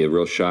 it'd be a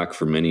real shock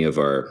for many of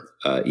our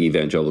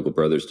evangelical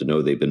brothers to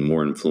know they've been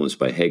more influenced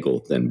by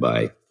Hegel than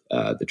by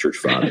the church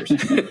fathers.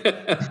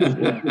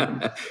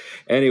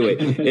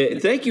 Anyway,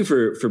 thank you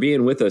for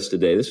being with us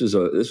today. This was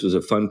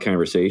a fun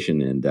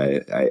conversation, and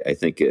I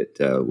think it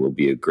will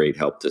be a great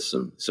help to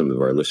some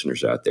of our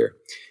listeners out there.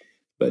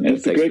 But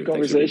it's a great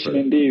conversation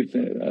indeed.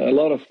 A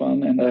lot of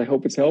fun, and I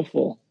hope it's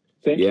helpful.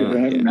 Thank you for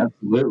having me.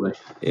 Absolutely.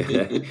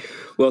 Yeah.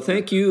 Well,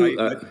 thank you.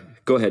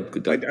 Go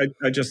ahead.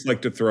 I'd just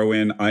like to throw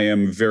in, I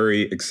am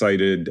very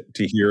excited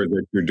to hear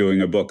that you're doing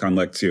a book on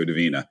Lectio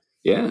Divina.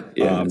 Yeah,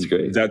 that's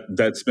great.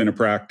 That's been a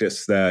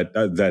practice that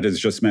has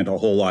just meant a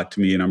whole lot to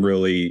me, and I'm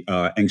really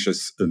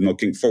anxious and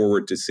looking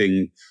forward to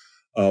seeing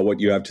what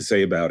you have to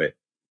say about it.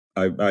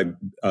 I'm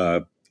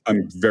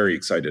very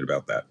excited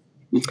about that.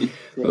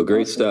 Oh,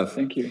 great stuff.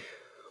 Thank you.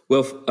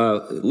 Well,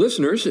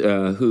 listeners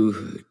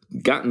who've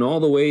gotten all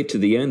the way to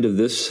the end of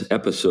this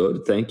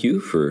episode, thank you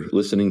for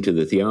listening to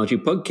the Theology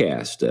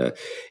Podcast,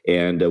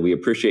 and we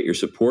appreciate your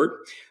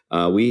support.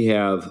 We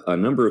have a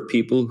number of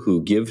people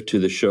who give to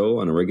the show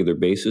on a regular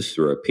basis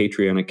through our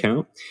Patreon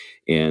account,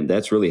 and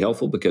that's really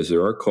helpful because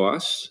there are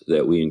costs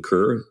that we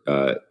incur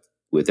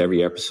with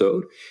every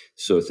episode.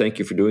 So thank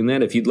you for doing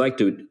that. If you'd like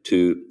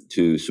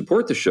to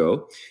support the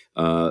show,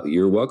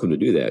 you're welcome to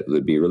do that. It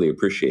would be really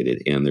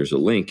appreciated. And there's a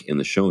link in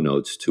the show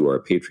notes to our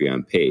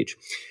Patreon page.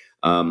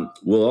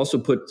 We'll also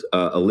put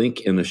a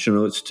link in the show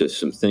notes to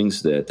some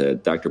things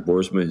that Dr.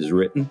 Boersma has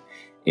written.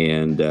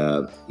 And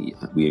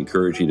we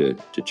encourage you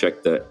to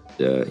check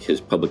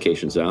his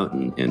publications out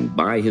and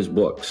buy his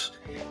books.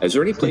 Is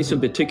there any place in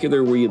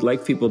particular where you'd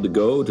like people to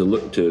go to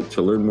look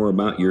to learn more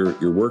about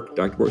your work,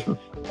 Dr. Boersma?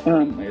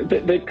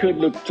 They could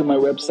look to my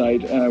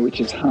website, which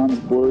is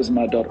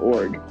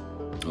hansboersma.org.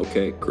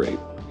 Okay, great.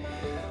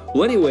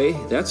 Well, anyway,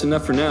 that's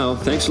enough for now.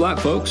 Thanks a lot,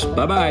 folks.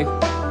 Bye-bye.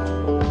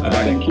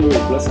 Thank you.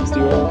 Blessings to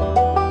you all.